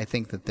 because I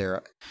think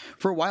that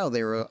for a while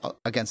they were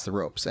against the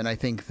ropes, and I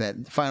think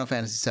that Final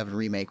Fantasy VII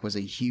Remake was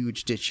a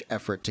huge ditch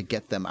effort to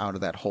get them out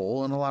of that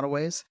hole in a lot of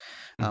ways.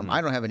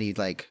 I don't have any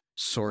like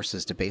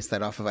sources to base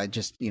that off of. I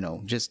just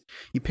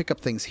you pick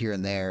up things here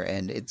and there,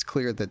 and it's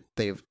clear that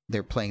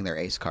they're playing their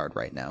ace card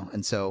right now.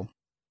 And so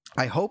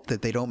I hope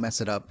that they don't mess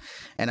it up,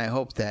 and I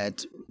hope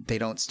that they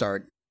don't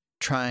start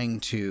trying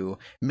to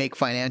make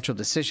financial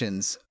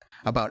decisions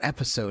about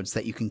episodes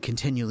that you can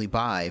continually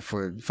buy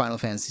for Final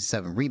Fantasy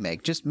VII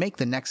Remake. Just make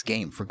the next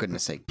game, for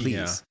goodness sake,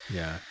 please.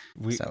 Yeah.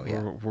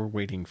 We're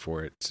waiting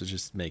for it, so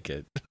just make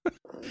it.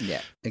 Yeah,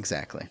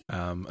 exactly.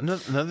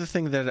 Another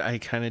thing that I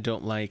kind of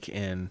don't like,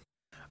 and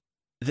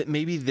that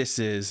maybe this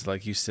is,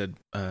 like you said,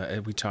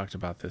 we talked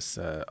about this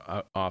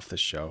off the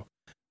show,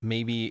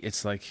 maybe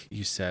it's like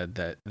you said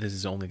that this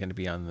is only going to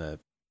be on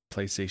the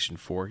PlayStation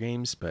 4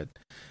 games, but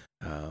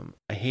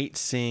I hate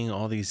seeing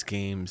all these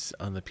games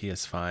on the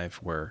PS5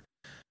 where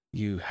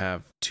you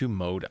have two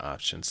mode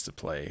options to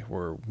play,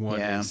 where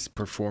one is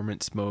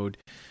performance mode,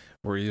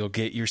 where you'll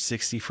get your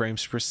 60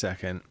 frames per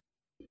second,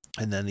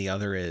 and then the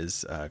other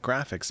is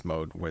graphics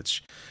mode,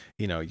 which,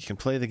 you can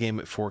play the game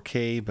at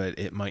 4K, but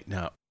it might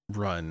not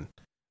run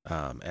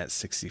at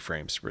 60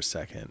 frames per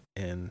second.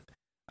 And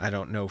I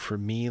don't know, for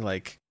me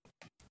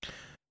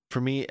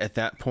at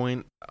that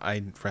point,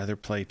 I'd rather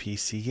play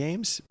PC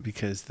games,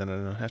 because then I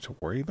don't have to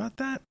worry about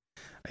that.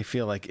 I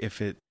feel like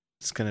if it's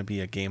going to be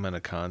a game on a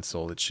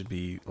console, it should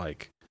be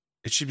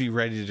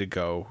ready to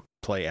go,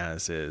 play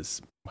as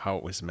is, how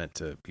it was meant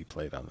to be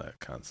played on the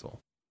console.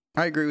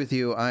 I agree with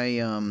you.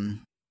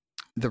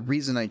 The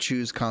reason I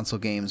choose console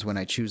games when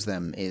I choose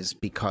them is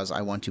because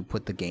I want to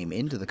put the game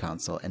into the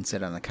console and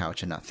sit on the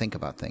couch and not think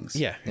about things.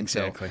 Yeah,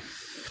 exactly. And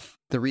so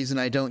the reason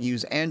I don't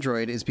use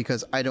Android is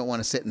because I don't want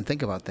to sit and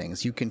think about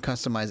things. You can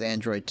customize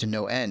Android to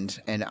no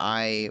end, and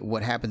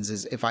what happens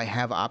is, if I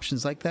have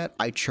options like that,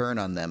 I churn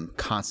on them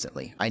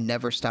constantly. I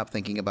never stop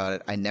thinking about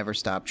it. I never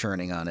stop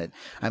churning on it.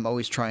 I'm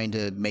always trying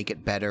to make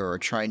it better or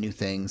try new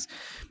things.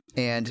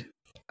 And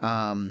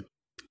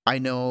I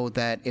know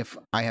that if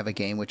I have a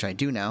game, which I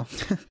do now,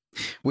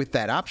 with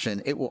that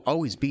option, it will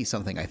always be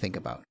something I think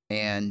about.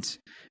 And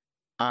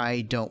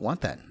I don't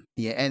want that.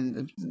 Yeah,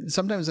 and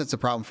sometimes that's a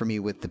problem for me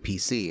with the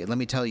PC. Let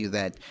me tell you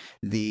that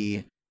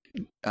the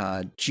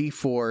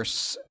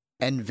GeForce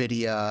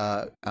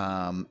NVIDIA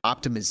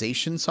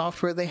optimization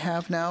software they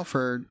have now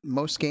for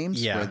most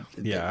games, where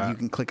you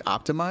can click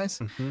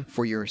optimize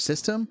for your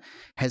system,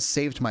 has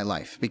saved my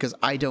life, because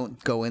I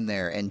don't go in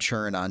there and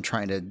churn on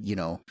trying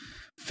to,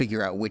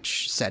 figure out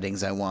which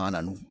settings I want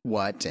on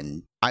what,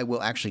 and I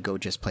will actually go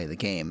just play the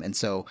game. And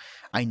so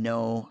I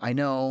know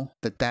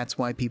that that's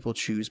why people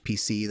choose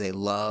PC. They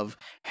love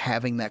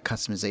having that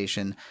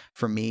customization.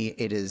 For me,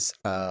 it is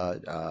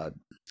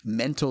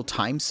mental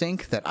time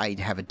sink that I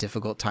have a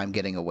difficult time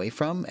getting away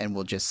from, and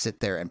will just sit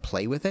there and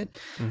play with it.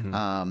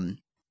 And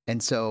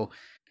so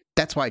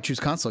that's why I choose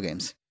console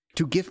games.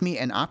 To give me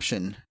an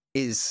option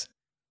is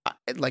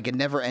like a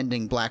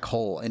never-ending black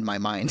hole in my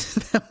mind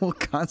that will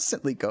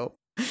constantly go.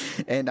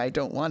 And I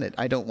don't want it.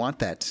 I don't want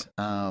that.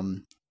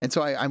 And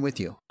so I'm with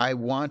you. I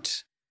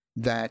want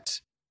that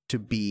to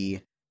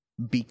be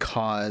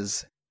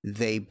because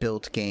they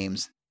built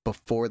games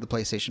before the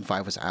PlayStation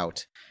 5 was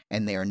out,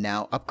 and they are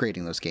now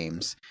upgrading those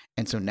games.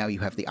 And so now you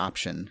have the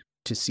option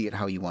to see it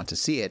how you want to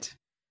see it.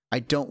 I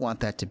don't want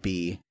that to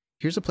be,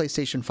 here's a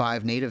PlayStation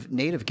 5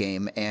 native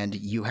game, and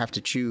you have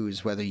to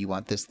choose whether you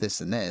want this,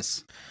 this, and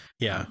this.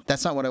 Yeah.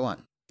 That's not what I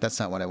want. That's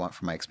not what I want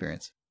from my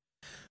experience.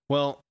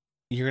 Well,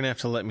 you're going to have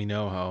to let me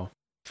know how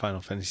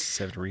Final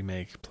Fantasy VII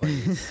Remake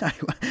plays.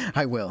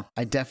 I will.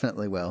 I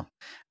definitely will.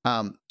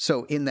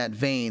 So in that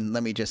vein,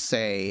 let me just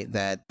say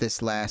that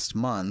this last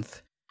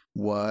month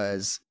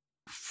was,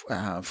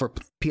 for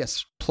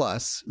PS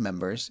Plus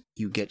members,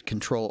 you get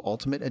Control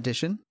Ultimate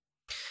Edition.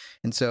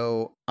 And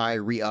so I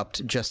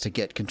re-upped just to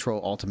get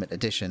Control Ultimate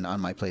Edition on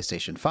my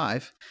PlayStation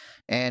 5,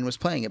 and was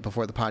playing it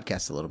before the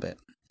podcast a little bit.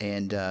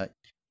 And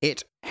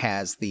it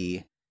has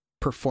the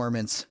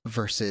performance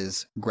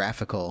versus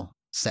graphical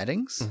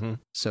settings.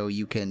 So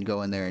you can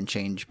go in there and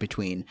change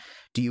between,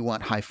 do you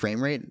want high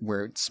frame rate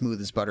where it's smooth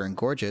as butter and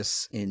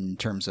gorgeous in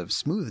terms of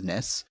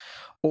smoothness,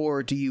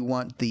 or do you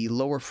want the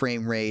lower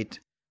frame rate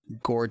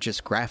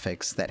gorgeous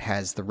graphics that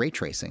has the ray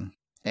tracing?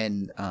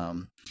 And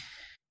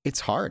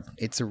it's hard.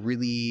 It's a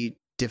really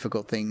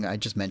difficult thing. I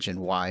just mentioned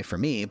why for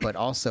me, but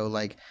also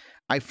like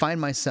I find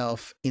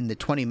myself in the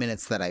 20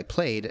 minutes that I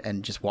played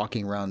and just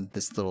walking around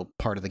this little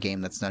part of the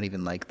game that's not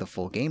even like the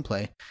full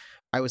gameplay,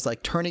 I was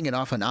like turning it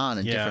off and on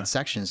in different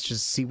sections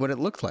just to see what it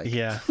looked like.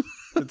 Yeah,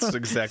 that's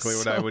exactly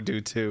what I would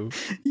do too.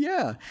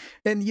 Yeah.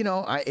 And,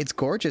 it's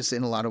gorgeous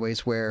in a lot of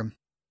ways where,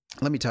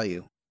 let me tell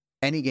you,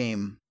 any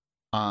game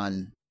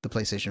on the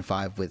PlayStation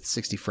 5 with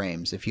 60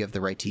 frames, if you have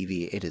the right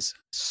TV, it is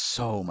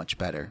so much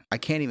better. I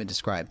can't even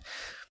describe.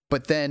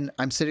 But then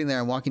I'm sitting there,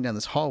 I'm walking down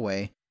this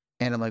hallway,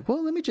 and I'm like,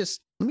 well, let me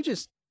just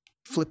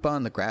flip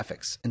on the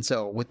graphics. And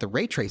so with the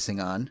ray tracing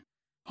on,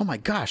 oh my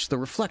gosh, the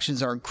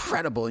reflections are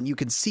incredible, and you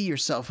can see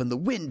yourself in the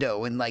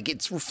window, and like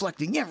it's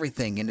reflecting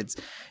everything, and it's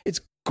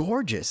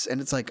gorgeous. And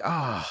it's like,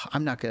 I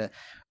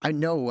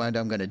know what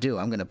I'm gonna do.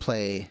 I'm gonna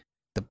play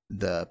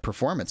the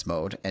performance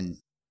mode and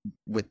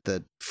with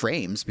the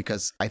frames,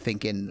 because I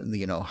think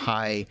in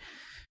high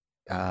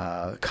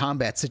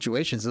combat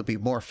situations it'll be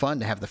more fun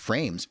to have the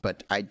frames.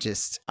 But I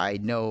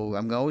know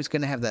I'm always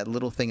gonna have that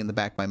little thing in the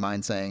back of my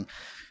mind saying,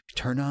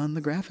 turn on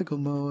the graphical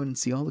mode and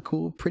see all the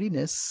cool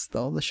prettiness,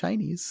 all the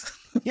shinies.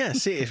 Yeah,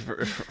 see,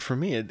 for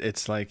me,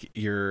 it's like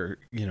you're,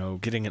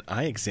 getting an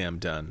eye exam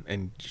done,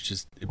 and you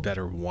just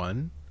better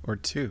 1 or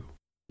 2.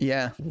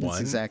 Yeah, that's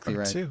exactly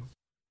right. 2.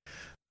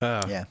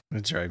 Yeah,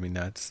 it drives me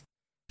nuts.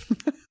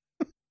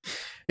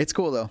 It's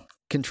cool though.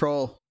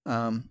 Control.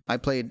 I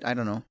played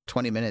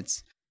 20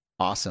 minutes.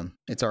 Awesome.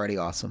 It's already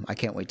awesome. I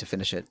can't wait to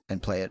finish it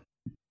and play it.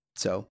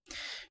 So,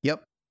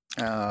 yep.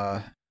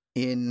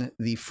 In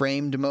the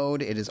framed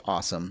mode, it is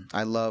awesome.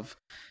 I love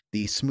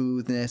the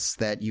smoothness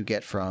that you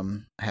get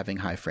from having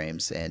high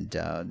frames, and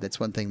that's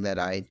one thing that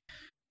I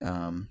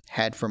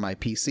had for my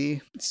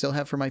PC, still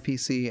have for my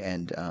PC,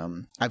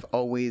 and I've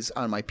always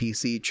on my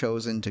PC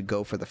chosen to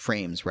go for the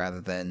frames rather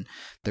than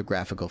the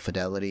graphical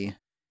fidelity.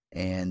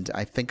 And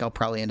I think I'll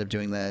probably end up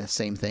doing the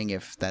same thing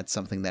if that's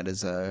something that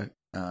is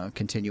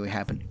continuing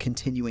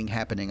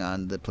happening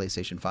on the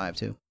PlayStation 5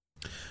 too.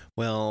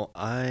 Well,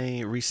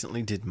 I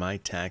recently did my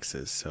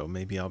taxes, so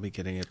maybe I'll be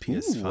getting a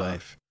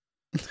PS5.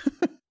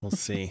 We'll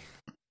see.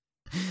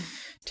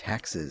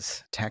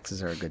 Taxes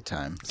are a good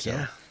time. So.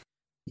 Yeah.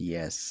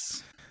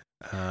 Yes.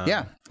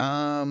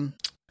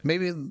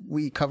 Maybe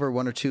we cover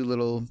 1 or 2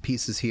 little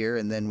pieces here,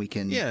 and then we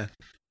can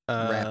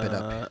wrap it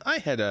up. I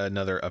had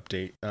another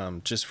update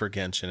just for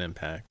Genshin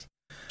Impact.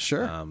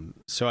 Sure.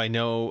 So I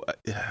know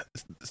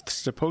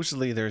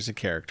supposedly there's a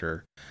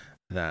character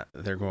that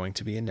they're going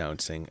to be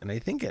announcing, and I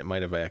think it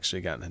might have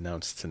actually gotten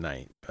announced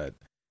tonight, but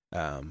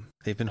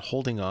they've been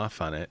holding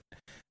off on it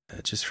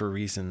just for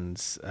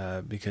reasons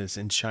because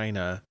in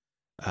China,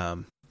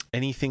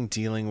 anything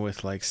dealing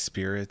with like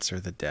spirits or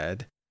the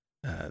dead,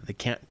 they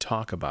can't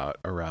talk about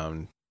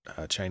around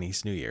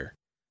Chinese New Year.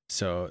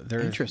 So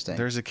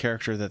there's a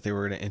character that they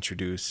were going to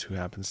introduce who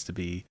happens to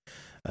be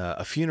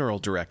a funeral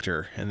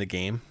director in the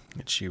game,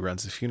 and she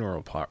runs a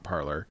funeral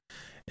parlor.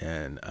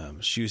 And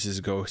she uses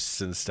ghosts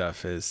and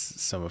stuff as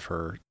some of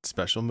her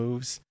special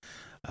moves.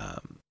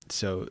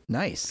 So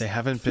nice. They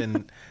haven't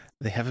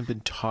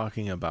been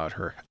talking about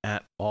her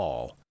at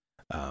all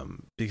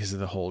because of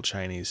the whole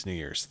Chinese New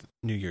Year's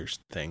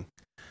thing.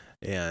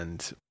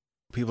 And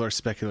people are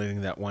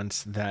speculating that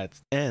once that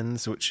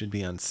ends, which should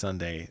be on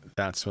Sunday,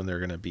 that's when they're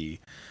going to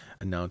be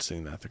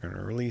announcing that they're going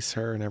to release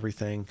her and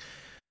everything.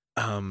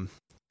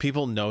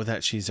 People know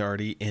that she's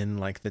already in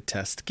like the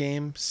test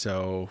game,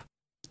 so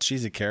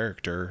she's a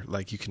character,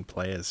 like you can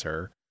play as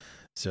her,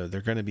 so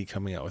they're going to be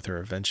coming out with her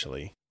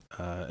eventually.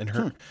 And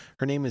her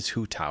name is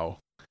Hu Tao,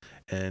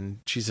 and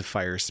she's a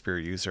fire spear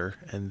user,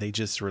 and they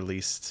just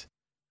released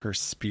her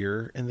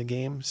spear in the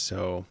game,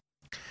 so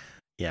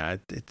yeah,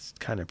 it's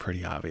kind of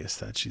pretty obvious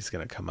that she's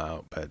going to come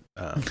out, but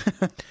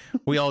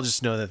we all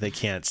just know that they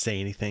can't say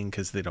anything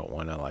because they don't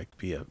want to like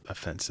be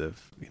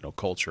offensive,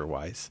 culture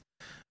wise.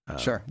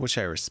 Sure. Which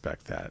I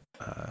respect that.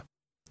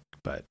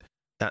 But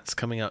that's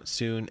coming out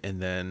soon, and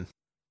then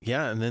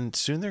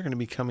soon they're going to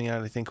be coming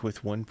out, I think,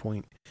 with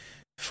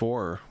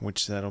 1.4,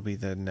 which that'll be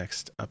the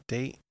next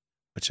update,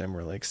 which I'm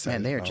really excited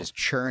about. Man, they are just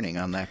churning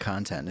on that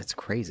content. It's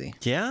crazy.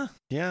 Yeah.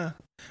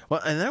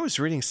 Well, and I was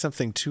reading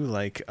something too,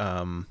 like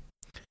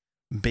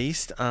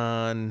based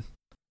on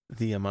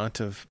the amount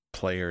of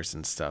players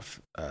and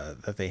stuff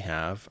that they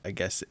have, I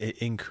guess it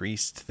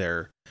increased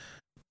their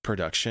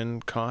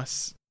production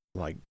costs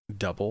like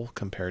double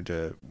compared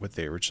to what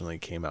they originally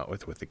came out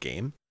with the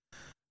game.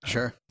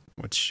 Sure.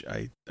 Which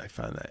I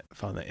found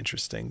that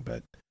interesting,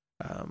 but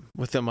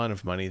with the amount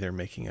of money they're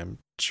making, I'm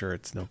sure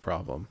it's no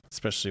problem,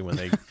 especially when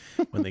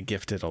they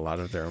gifted a lot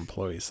of their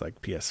employees like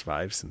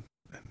PS5s and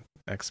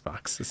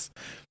Xboxes.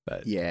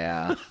 But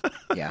yeah.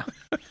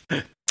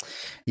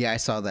 I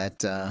saw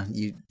that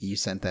you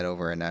sent that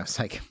over, and I was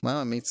like,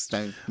 well, it makes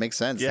sense.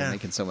 Yeah. They're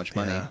making so much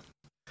money. Yeah.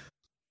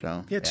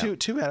 So, yeah,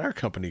 too bad our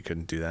company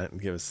couldn't do that and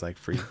give us like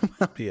free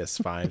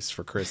PS5s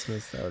for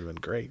Christmas. That would have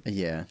been great.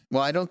 Yeah.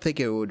 Well, I don't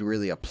think it would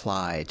really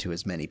apply to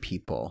as many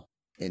people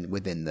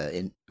within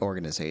the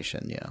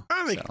organization.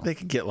 I think they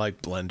could get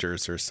like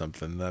blenders or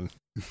something then.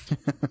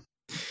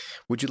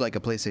 Would you like a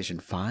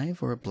PlayStation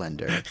 5 or a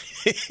blender?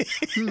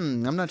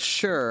 I'm not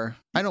sure.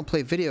 I don't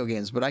play video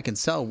games, but I can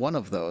sell one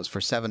of those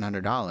for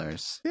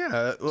 $700.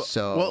 Yeah.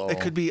 Well, it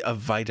could be a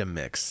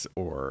Vitamix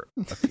or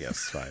a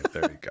PS5.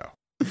 There you go.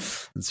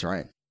 That's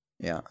right.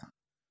 Yeah.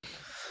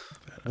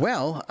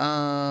 Well,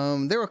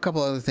 there were a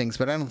couple other things,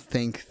 but I don't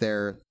think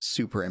they're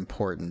super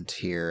important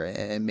here.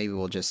 And maybe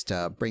we'll just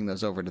bring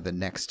those over to the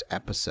next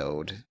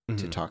episode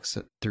to talk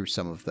through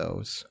some of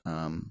those.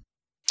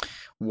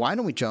 why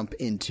don't we jump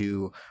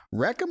into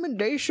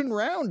recommendation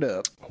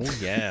roundup? Oh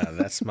yeah,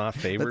 that's my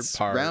favorite Let's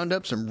part. Round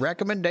up some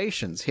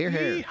recommendations. Here.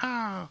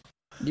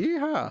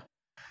 Yeehaw.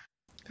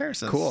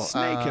 There's a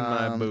snake in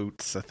my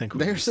boots. I think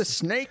there's a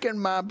snake in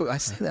my boot. I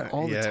say that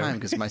all the time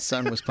because my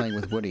son was playing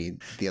with Woody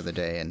the other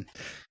day, and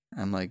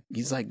I'm like,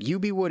 he's like, you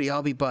be Woody,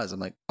 I'll be Buzz. I'm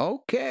like,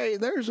 okay,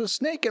 there's a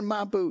snake in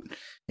my boot.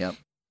 Yep,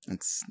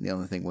 that's the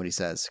only thing Woody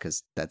says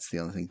because that's the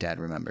only thing Dad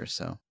remembers.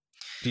 So,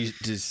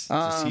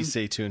 does he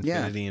say to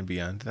infinity and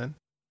beyond then?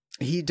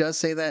 He does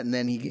say that, and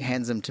then he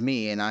hands them to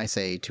me, and I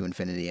say to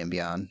infinity and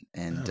beyond.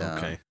 And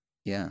okay,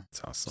 yeah,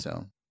 that's awesome.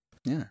 So,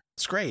 yeah,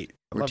 it's great.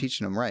 We're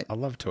teaching him right. I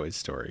love Toy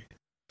Story.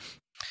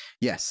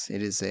 Yes,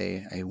 it is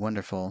a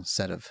wonderful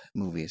set of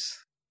movies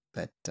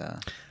that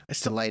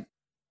delight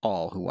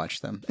all who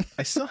watch them.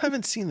 I still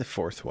haven't seen the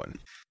fourth one.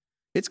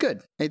 It's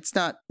good. It's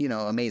not,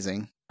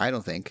 amazing, I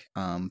don't think,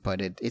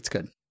 but it's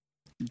good.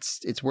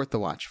 It's worth the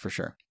watch for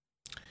sure.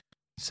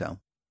 So,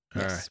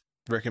 yes. All right.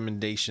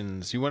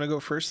 Recommendations. You want to go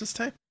first this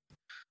time?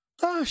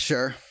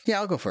 Sure. Yeah,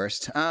 I'll go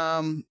first.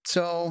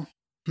 So,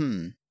 how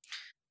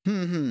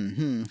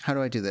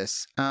do I do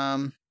this?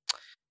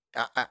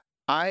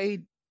 I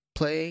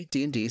play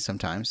D&D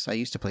sometimes. I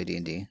used to play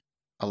D&D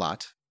a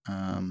lot.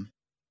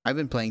 I've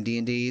been playing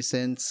D&D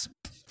since...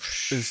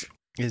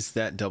 Is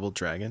that Double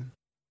Dragon?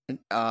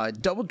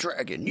 Double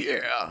Dragon,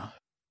 yeah.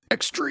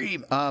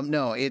 Extreme.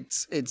 No,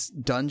 it's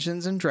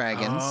Dungeons and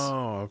Dragons.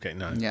 Oh, okay.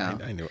 No, yeah.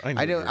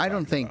 I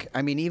don't think.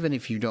 I mean, even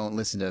if you don't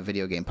listen to a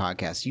video game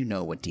podcast, you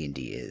know what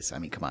D&D is. I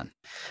mean, come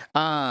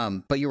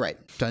on. But you're right.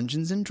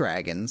 Dungeons and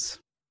Dragons.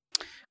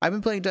 I've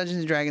been playing Dungeons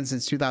and Dragons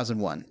since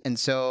 2001, and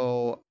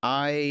so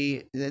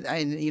I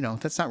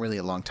that's not really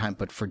a long time,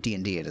 but for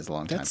D&D, it is a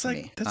long time for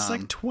me. That's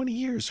like 20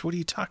 years. What are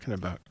you talking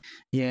about?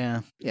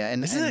 Yeah,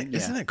 and isn't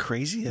that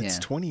crazy? It's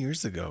 20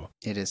 years ago.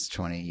 It is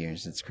 20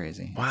 years. It's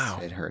crazy. Wow,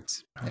 it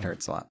hurts. It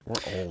hurts a lot. We're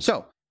old.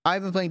 So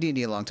I've been playing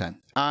D&D a long time.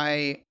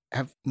 I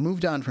have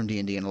moved on from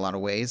D&D in a lot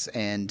of ways,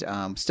 and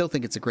still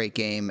think it's a great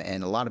game,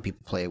 and a lot of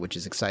people play it, which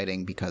is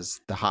exciting because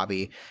the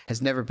hobby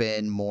has never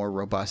been more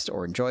robust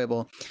or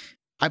enjoyable.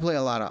 I play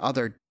a lot of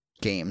other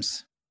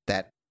games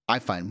that I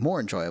find more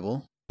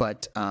enjoyable,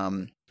 but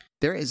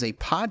there is a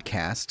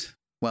podcast.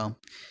 Well,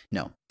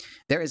 no,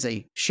 there is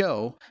a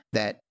show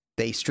that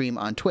they stream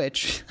on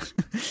Twitch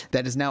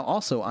that is now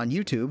also on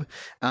YouTube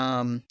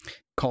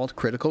called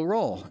Critical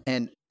Role.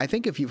 And I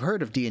think if you've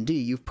heard of D&D,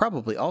 you've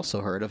probably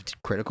also heard of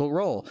Critical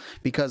Role,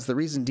 because the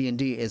reason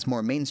D&D is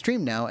more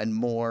mainstream now and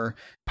more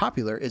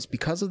popular is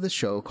because of the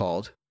show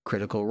called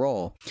Critical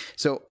Role.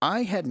 So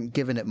I hadn't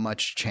given it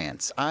much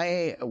chance.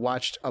 I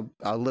watched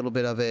a little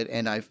bit of it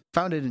and I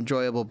found it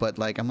enjoyable, but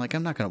I'm not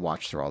going to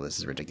watch through all this.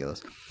 Is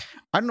ridiculous.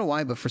 I don't know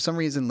why, but for some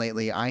reason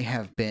lately I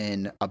have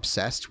been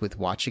obsessed with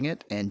watching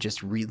it and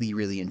just really,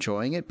 really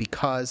enjoying it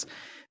because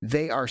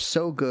they are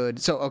so good.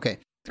 So, okay,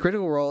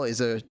 Critical Role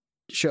is a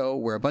show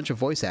where a bunch of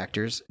voice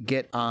actors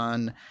get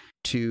on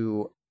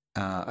to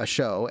a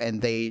show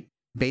and they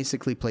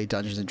basically play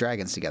Dungeons and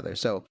Dragons together.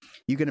 So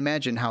you can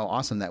imagine how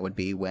awesome that would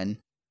be when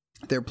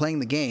they're playing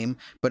the game,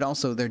 but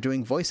also they're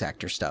doing voice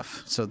actor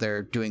stuff. So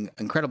they're doing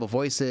incredible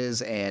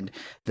voices, and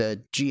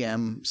the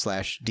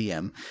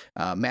GM/DM,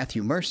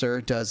 Matthew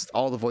Mercer, does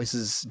all the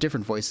voices,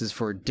 different voices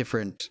for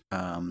different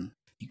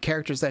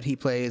characters that he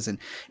plays, and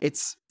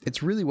it's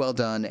really well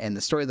done, and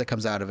the story that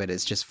comes out of it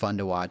is just fun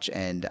to watch,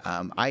 and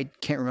I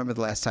can't remember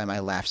the last time I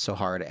laughed so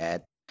hard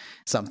at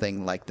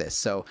something like this.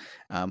 So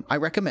I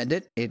recommend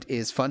it. It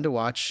is fun to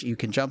watch. You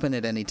can jump in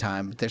at any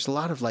time. There's a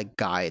lot of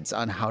guides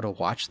on how to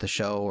watch the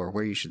show or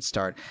where you should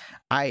start.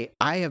 I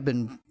have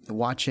been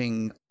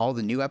watching all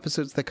the new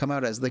episodes that come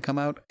out as they come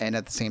out, and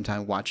at the same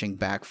time watching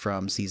back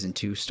from season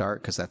 2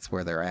 start, because that's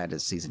where they're at,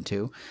 is season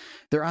 2.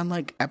 They're on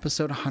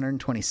episode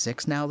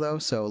 126 now though,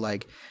 so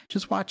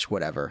just watch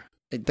whatever.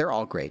 They're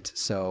all great.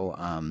 So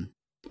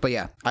but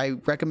yeah, I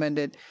recommend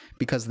it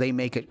because they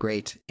make it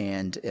great,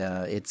 and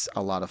it's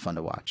a lot of fun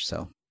to watch.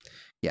 So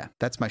yeah,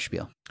 that's my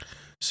spiel.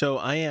 So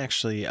I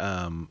actually,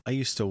 I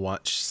used to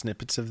watch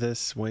snippets of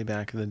this way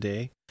back in the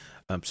day.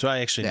 So I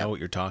actually know what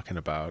you're talking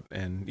about.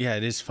 And yeah,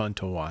 it is fun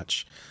to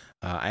watch.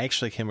 I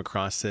actually came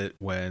across it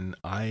when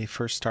I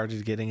first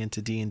started getting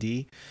into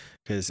D&D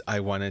because I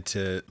wanted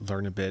to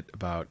learn a bit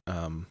about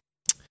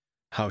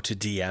how to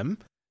DM.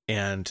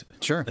 And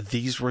sure,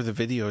 these were the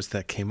videos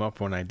that came up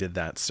when I did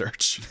that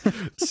search.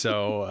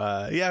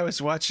 So yeah, I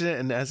was watching it,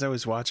 and as I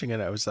was watching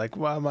it, I was like,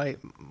 "Well,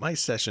 my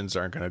sessions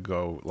aren't going to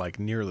go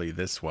nearly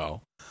this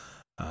well."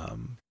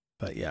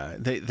 But yeah,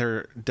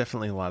 they're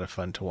definitely a lot of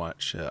fun to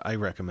watch. I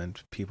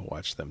recommend people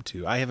watch them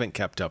too. I haven't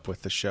kept up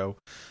with the show,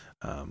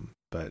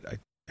 but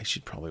I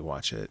should probably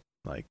watch it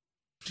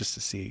just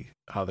to see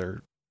how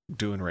they're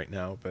doing right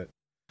now. But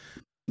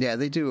yeah,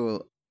 they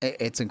do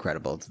it's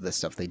incredible, the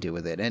stuff they do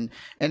with it, and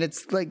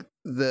it's like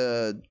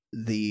the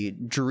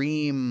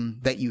dream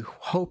that you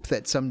hope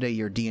that someday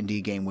your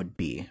D&D game would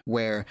be,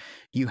 where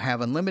you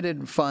have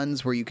unlimited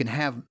funds, where you can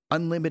have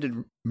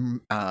unlimited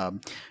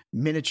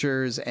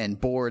miniatures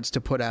and boards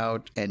to put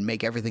out and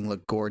make everything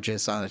look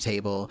gorgeous on a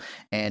table,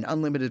 and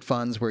unlimited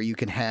funds where you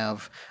can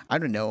have, I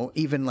don't know,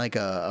 even like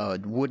a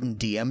wooden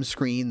DM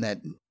screen that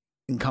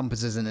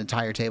encompasses an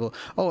entire table.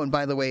 Oh, and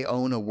by the way,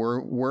 own a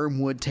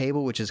wormwood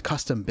table, which is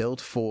custom built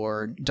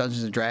for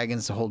Dungeons and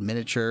Dragons to hold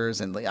miniatures.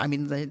 And I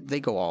mean, they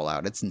go all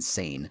out. It's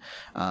insane.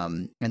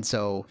 And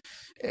so,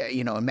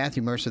 and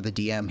Matthew Mercer, the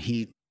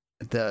DM,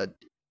 the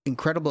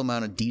incredible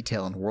amount of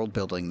detail and world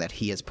building that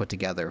he has put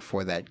together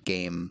for that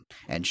game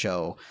and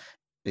show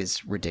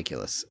is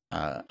ridiculous.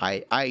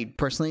 I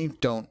personally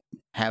don't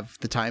have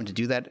the time to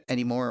do that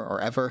anymore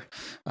or ever.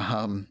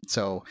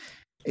 So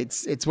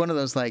it's one of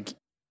those, like,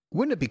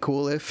 wouldn't it be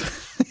cool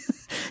if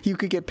you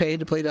could get paid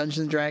to play Dungeons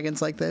and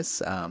Dragons like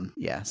this?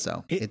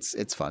 So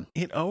it's fun.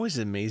 It always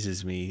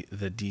amazes me,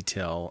 the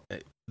detail,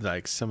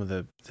 like some of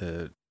the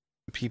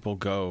people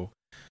go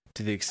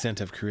to the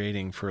extent of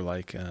creating for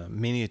like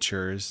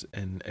miniatures,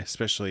 and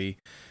especially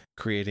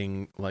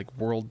creating like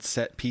world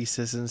set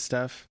pieces and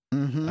stuff.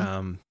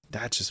 Mm-hmm.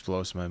 That just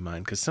blows my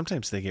mind, because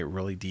sometimes they get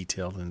really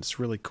detailed and it's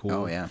really cool.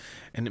 Oh yeah,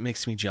 and it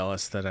makes me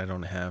jealous that I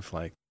don't have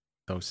like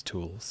those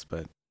tools.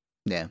 But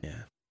yeah.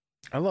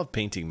 I love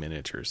painting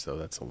miniatures, though.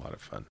 That's a lot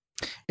of fun.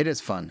 It is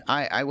fun.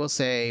 I will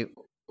say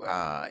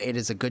it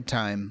is a good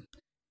time.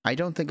 I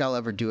don't think I'll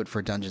ever do it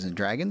for Dungeons and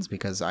Dragons,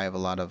 because I have a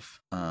lot of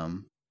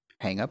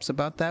hang-ups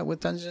about that with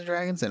Dungeons and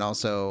Dragons. And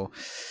also,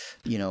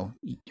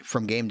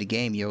 from game to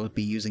game, you'll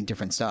be using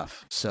different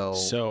stuff. So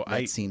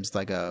it seems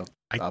like a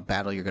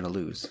battle you're going to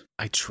lose.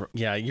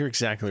 Yeah, you're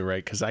exactly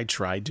right, because I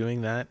tried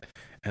doing that.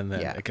 And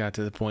then it got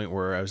to the point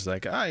where I was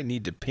like, I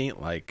need to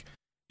paint like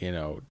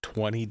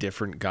 20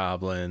 different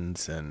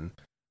goblins and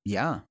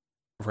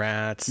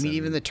rats. I mean,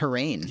 even the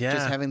terrain. Yeah.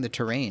 Just having the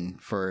terrain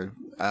for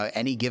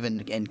any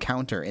given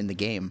encounter in the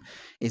game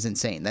is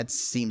insane. That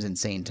seems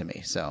insane to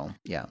me. So,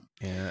 yeah.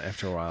 Yeah,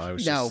 after a while, I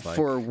was now, just like...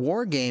 for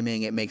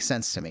wargaming, it makes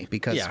sense to me,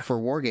 because for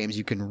wargames,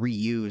 you can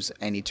reuse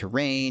any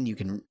terrain. You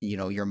can,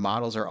 your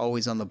models are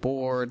always on the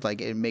board. Like,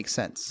 it makes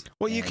sense.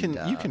 Well, you can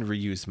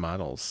reuse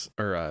models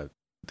or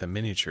the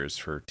miniatures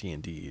for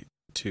D&D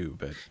too,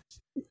 but...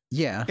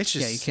 Yeah, it's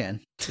just, you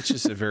can. It's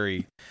just a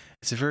very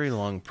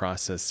long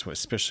process,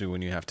 especially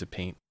when you have to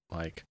paint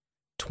like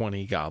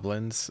 20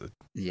 goblins.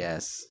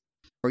 Yes,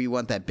 or you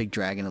want that big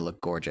dragon to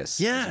look gorgeous.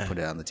 Yeah, as you put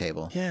it on the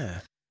table. Yeah,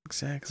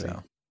 exactly.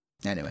 So,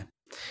 anyway,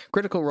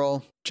 Critical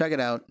Role, check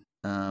it out.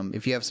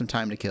 If you have some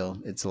time to kill,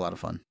 it's a lot of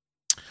fun.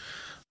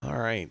 All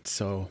right,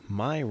 so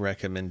my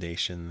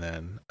recommendation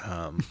then,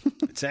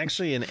 it's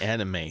actually an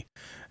anime,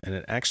 and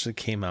it actually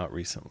came out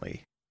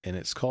recently, and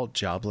it's called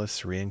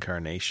Jobless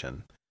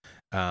Reincarnation.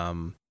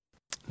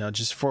 Now,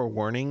 just for a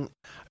warning,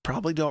 I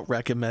probably don't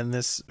recommend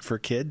this for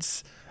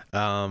kids.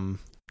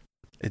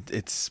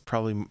 It's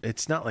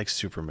not like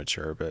super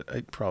mature, but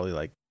I'd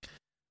probably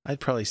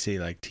say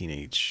like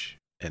teenage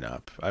and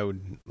up. I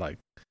would like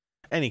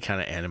any kind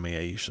of anime.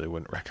 I usually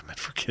wouldn't recommend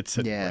for kids.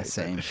 Anyway, yeah,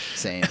 same.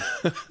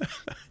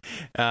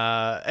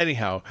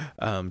 Anyhow,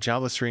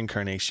 Jobless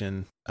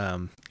Reincarnation.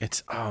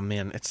 It's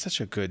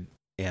such a good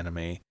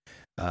anime.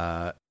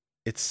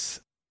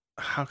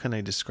 How can I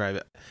describe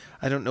it?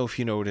 I don't know if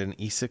you know what an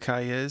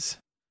isekai is.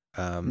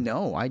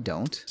 No, I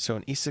don't. So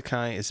an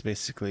isekai is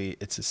basically,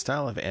 it's a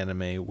style of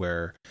anime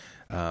where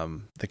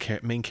the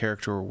main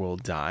character will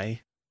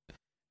die,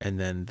 and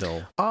then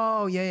they'll...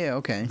 Oh, yeah,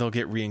 okay. They'll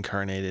get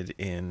reincarnated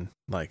in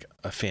like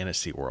a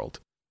fantasy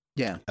world.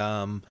 Yeah.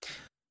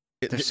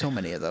 There's so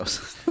many of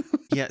those.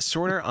 Yeah,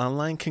 Sword Art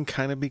Online can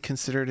kind of be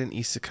considered an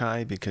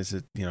isekai, because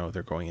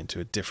they're going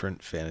into a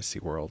different fantasy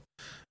world.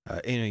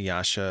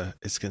 Inuyasha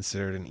is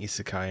considered an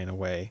isekai in a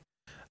way.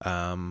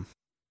 I'm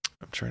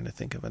trying to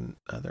think of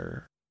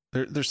another.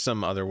 There's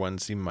some other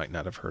ones you might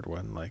not have heard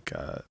one, like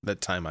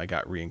That Time I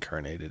Got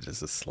Reincarnated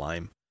as a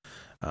Slime.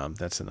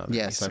 That's another.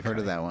 Yes, isekai. I've heard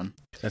of that one.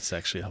 That's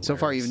actually hilarious. So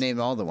far, you've named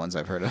all the ones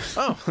I've heard of.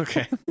 Oh,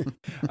 okay.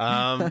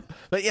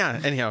 But yeah,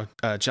 anyhow,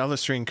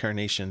 Jobless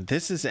Reincarnation.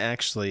 This is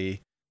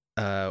actually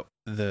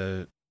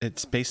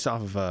it's based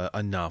off of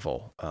a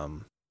novel,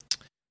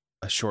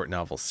 a short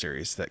novel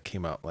series that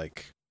came out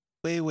like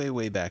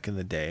way back in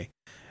the day,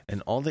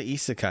 and all the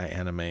isekai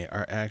anime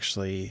are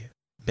actually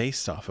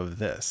based off of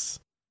this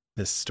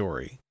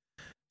story.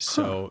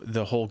 So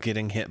the whole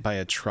getting hit by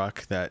a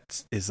truck,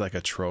 that is like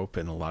a trope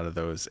in a lot of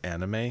those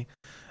anime,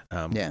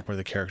 where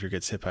the character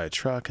gets hit by a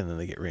truck and then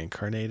they get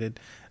reincarnated.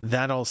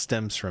 That all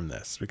stems from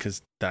this,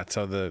 because that's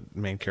how the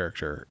main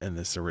character in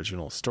this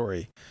original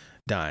story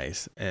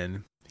dies,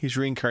 and he's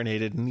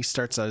reincarnated, and he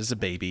starts out as a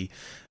baby,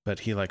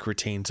 but he like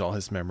retains all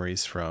his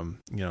memories from,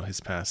 his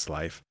past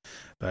life.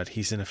 But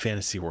he's in a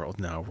fantasy world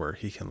now where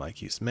he can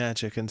like use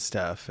magic and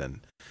stuff.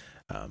 And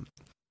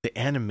the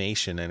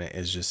animation in it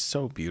is just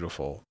so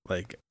beautiful.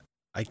 Like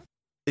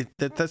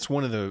that's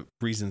one of the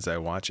reasons I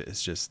watch it,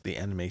 is just the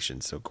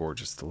animation's so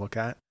gorgeous to look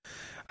at.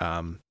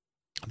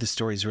 The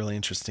story's really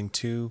interesting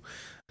too.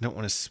 I don't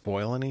want to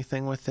spoil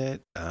anything with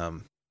it.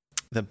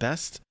 The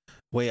best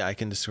way I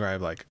can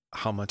describe like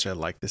how much I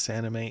like this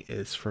anime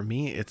is, for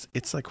me,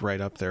 it's like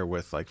right up there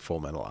with like Full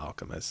Metal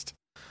Alchemist.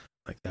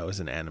 Like that was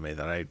an anime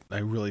that I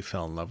really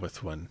fell in love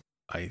with when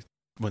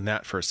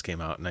that first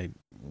came out, and I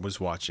was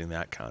watching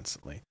that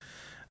constantly.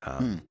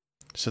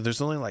 So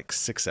there's only like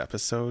 6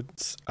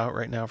 episodes out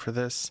right now for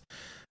this.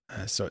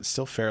 So it's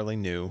still fairly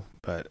new,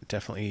 but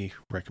definitely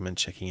recommend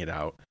checking it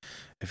out.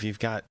 If you've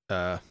got,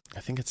 I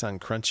think it's on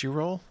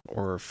Crunchyroll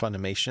or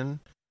Funimation,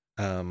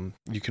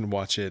 you can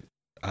watch it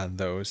on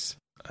those.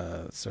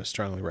 So I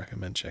strongly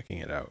recommend checking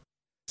it out,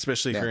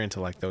 especially if you're into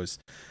like those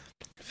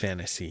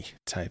fantasy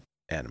type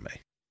anime.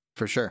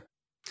 For sure.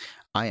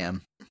 I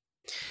am.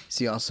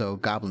 See also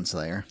Goblin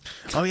Slayer.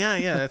 Oh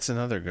yeah, that's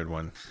another good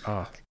one.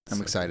 Oh,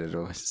 I'm excited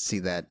to see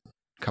that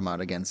come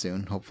out again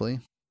soon, hopefully.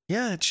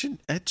 Yeah,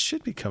 it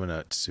should be coming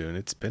out soon.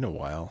 It's been a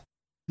while.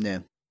 Yeah.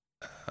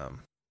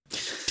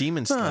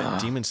 Demon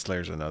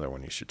Slayer is another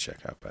one you should check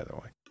out, by the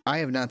way. I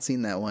have not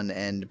seen that one,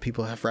 and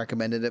people have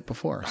recommended it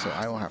before, so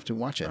I will have to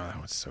watch it. Oh, that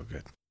one's so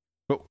good.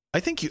 But I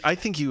think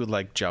you would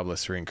like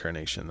Jobless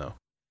Reincarnation, though.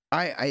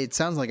 It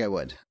sounds like I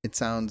would. It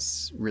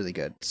sounds really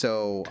good,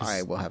 so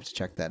I will have to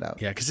check that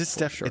out. Yeah, because it's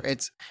definitely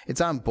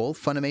it's on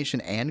both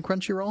Funimation and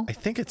Crunchyroll. I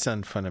think it's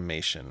on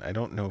Funimation. I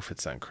don't know if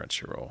it's on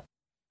Crunchyroll.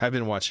 I've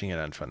been watching it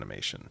on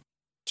Funimation.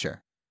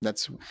 Sure.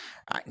 That's where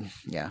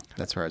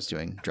I was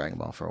doing Dragon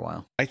Ball for a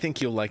while. I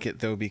think you'll like it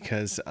though,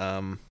 because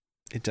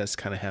it does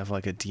kind of have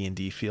like a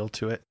D&D feel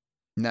to it.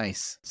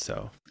 Nice.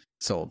 So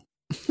sold.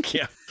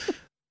 Yeah.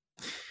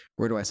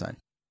 Where do I sign?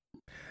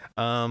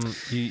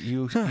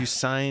 You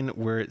sign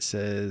where it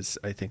says,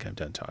 "I think I'm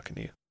done talking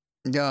to you."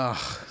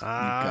 Oh, you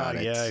got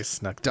it. Yeah, I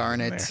snuck.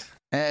 Darn it,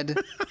 Ed.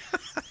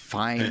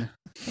 Fine.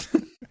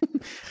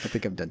 I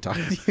think I'm done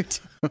talking to you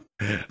too.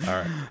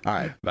 All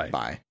right. Bye.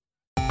 Bye.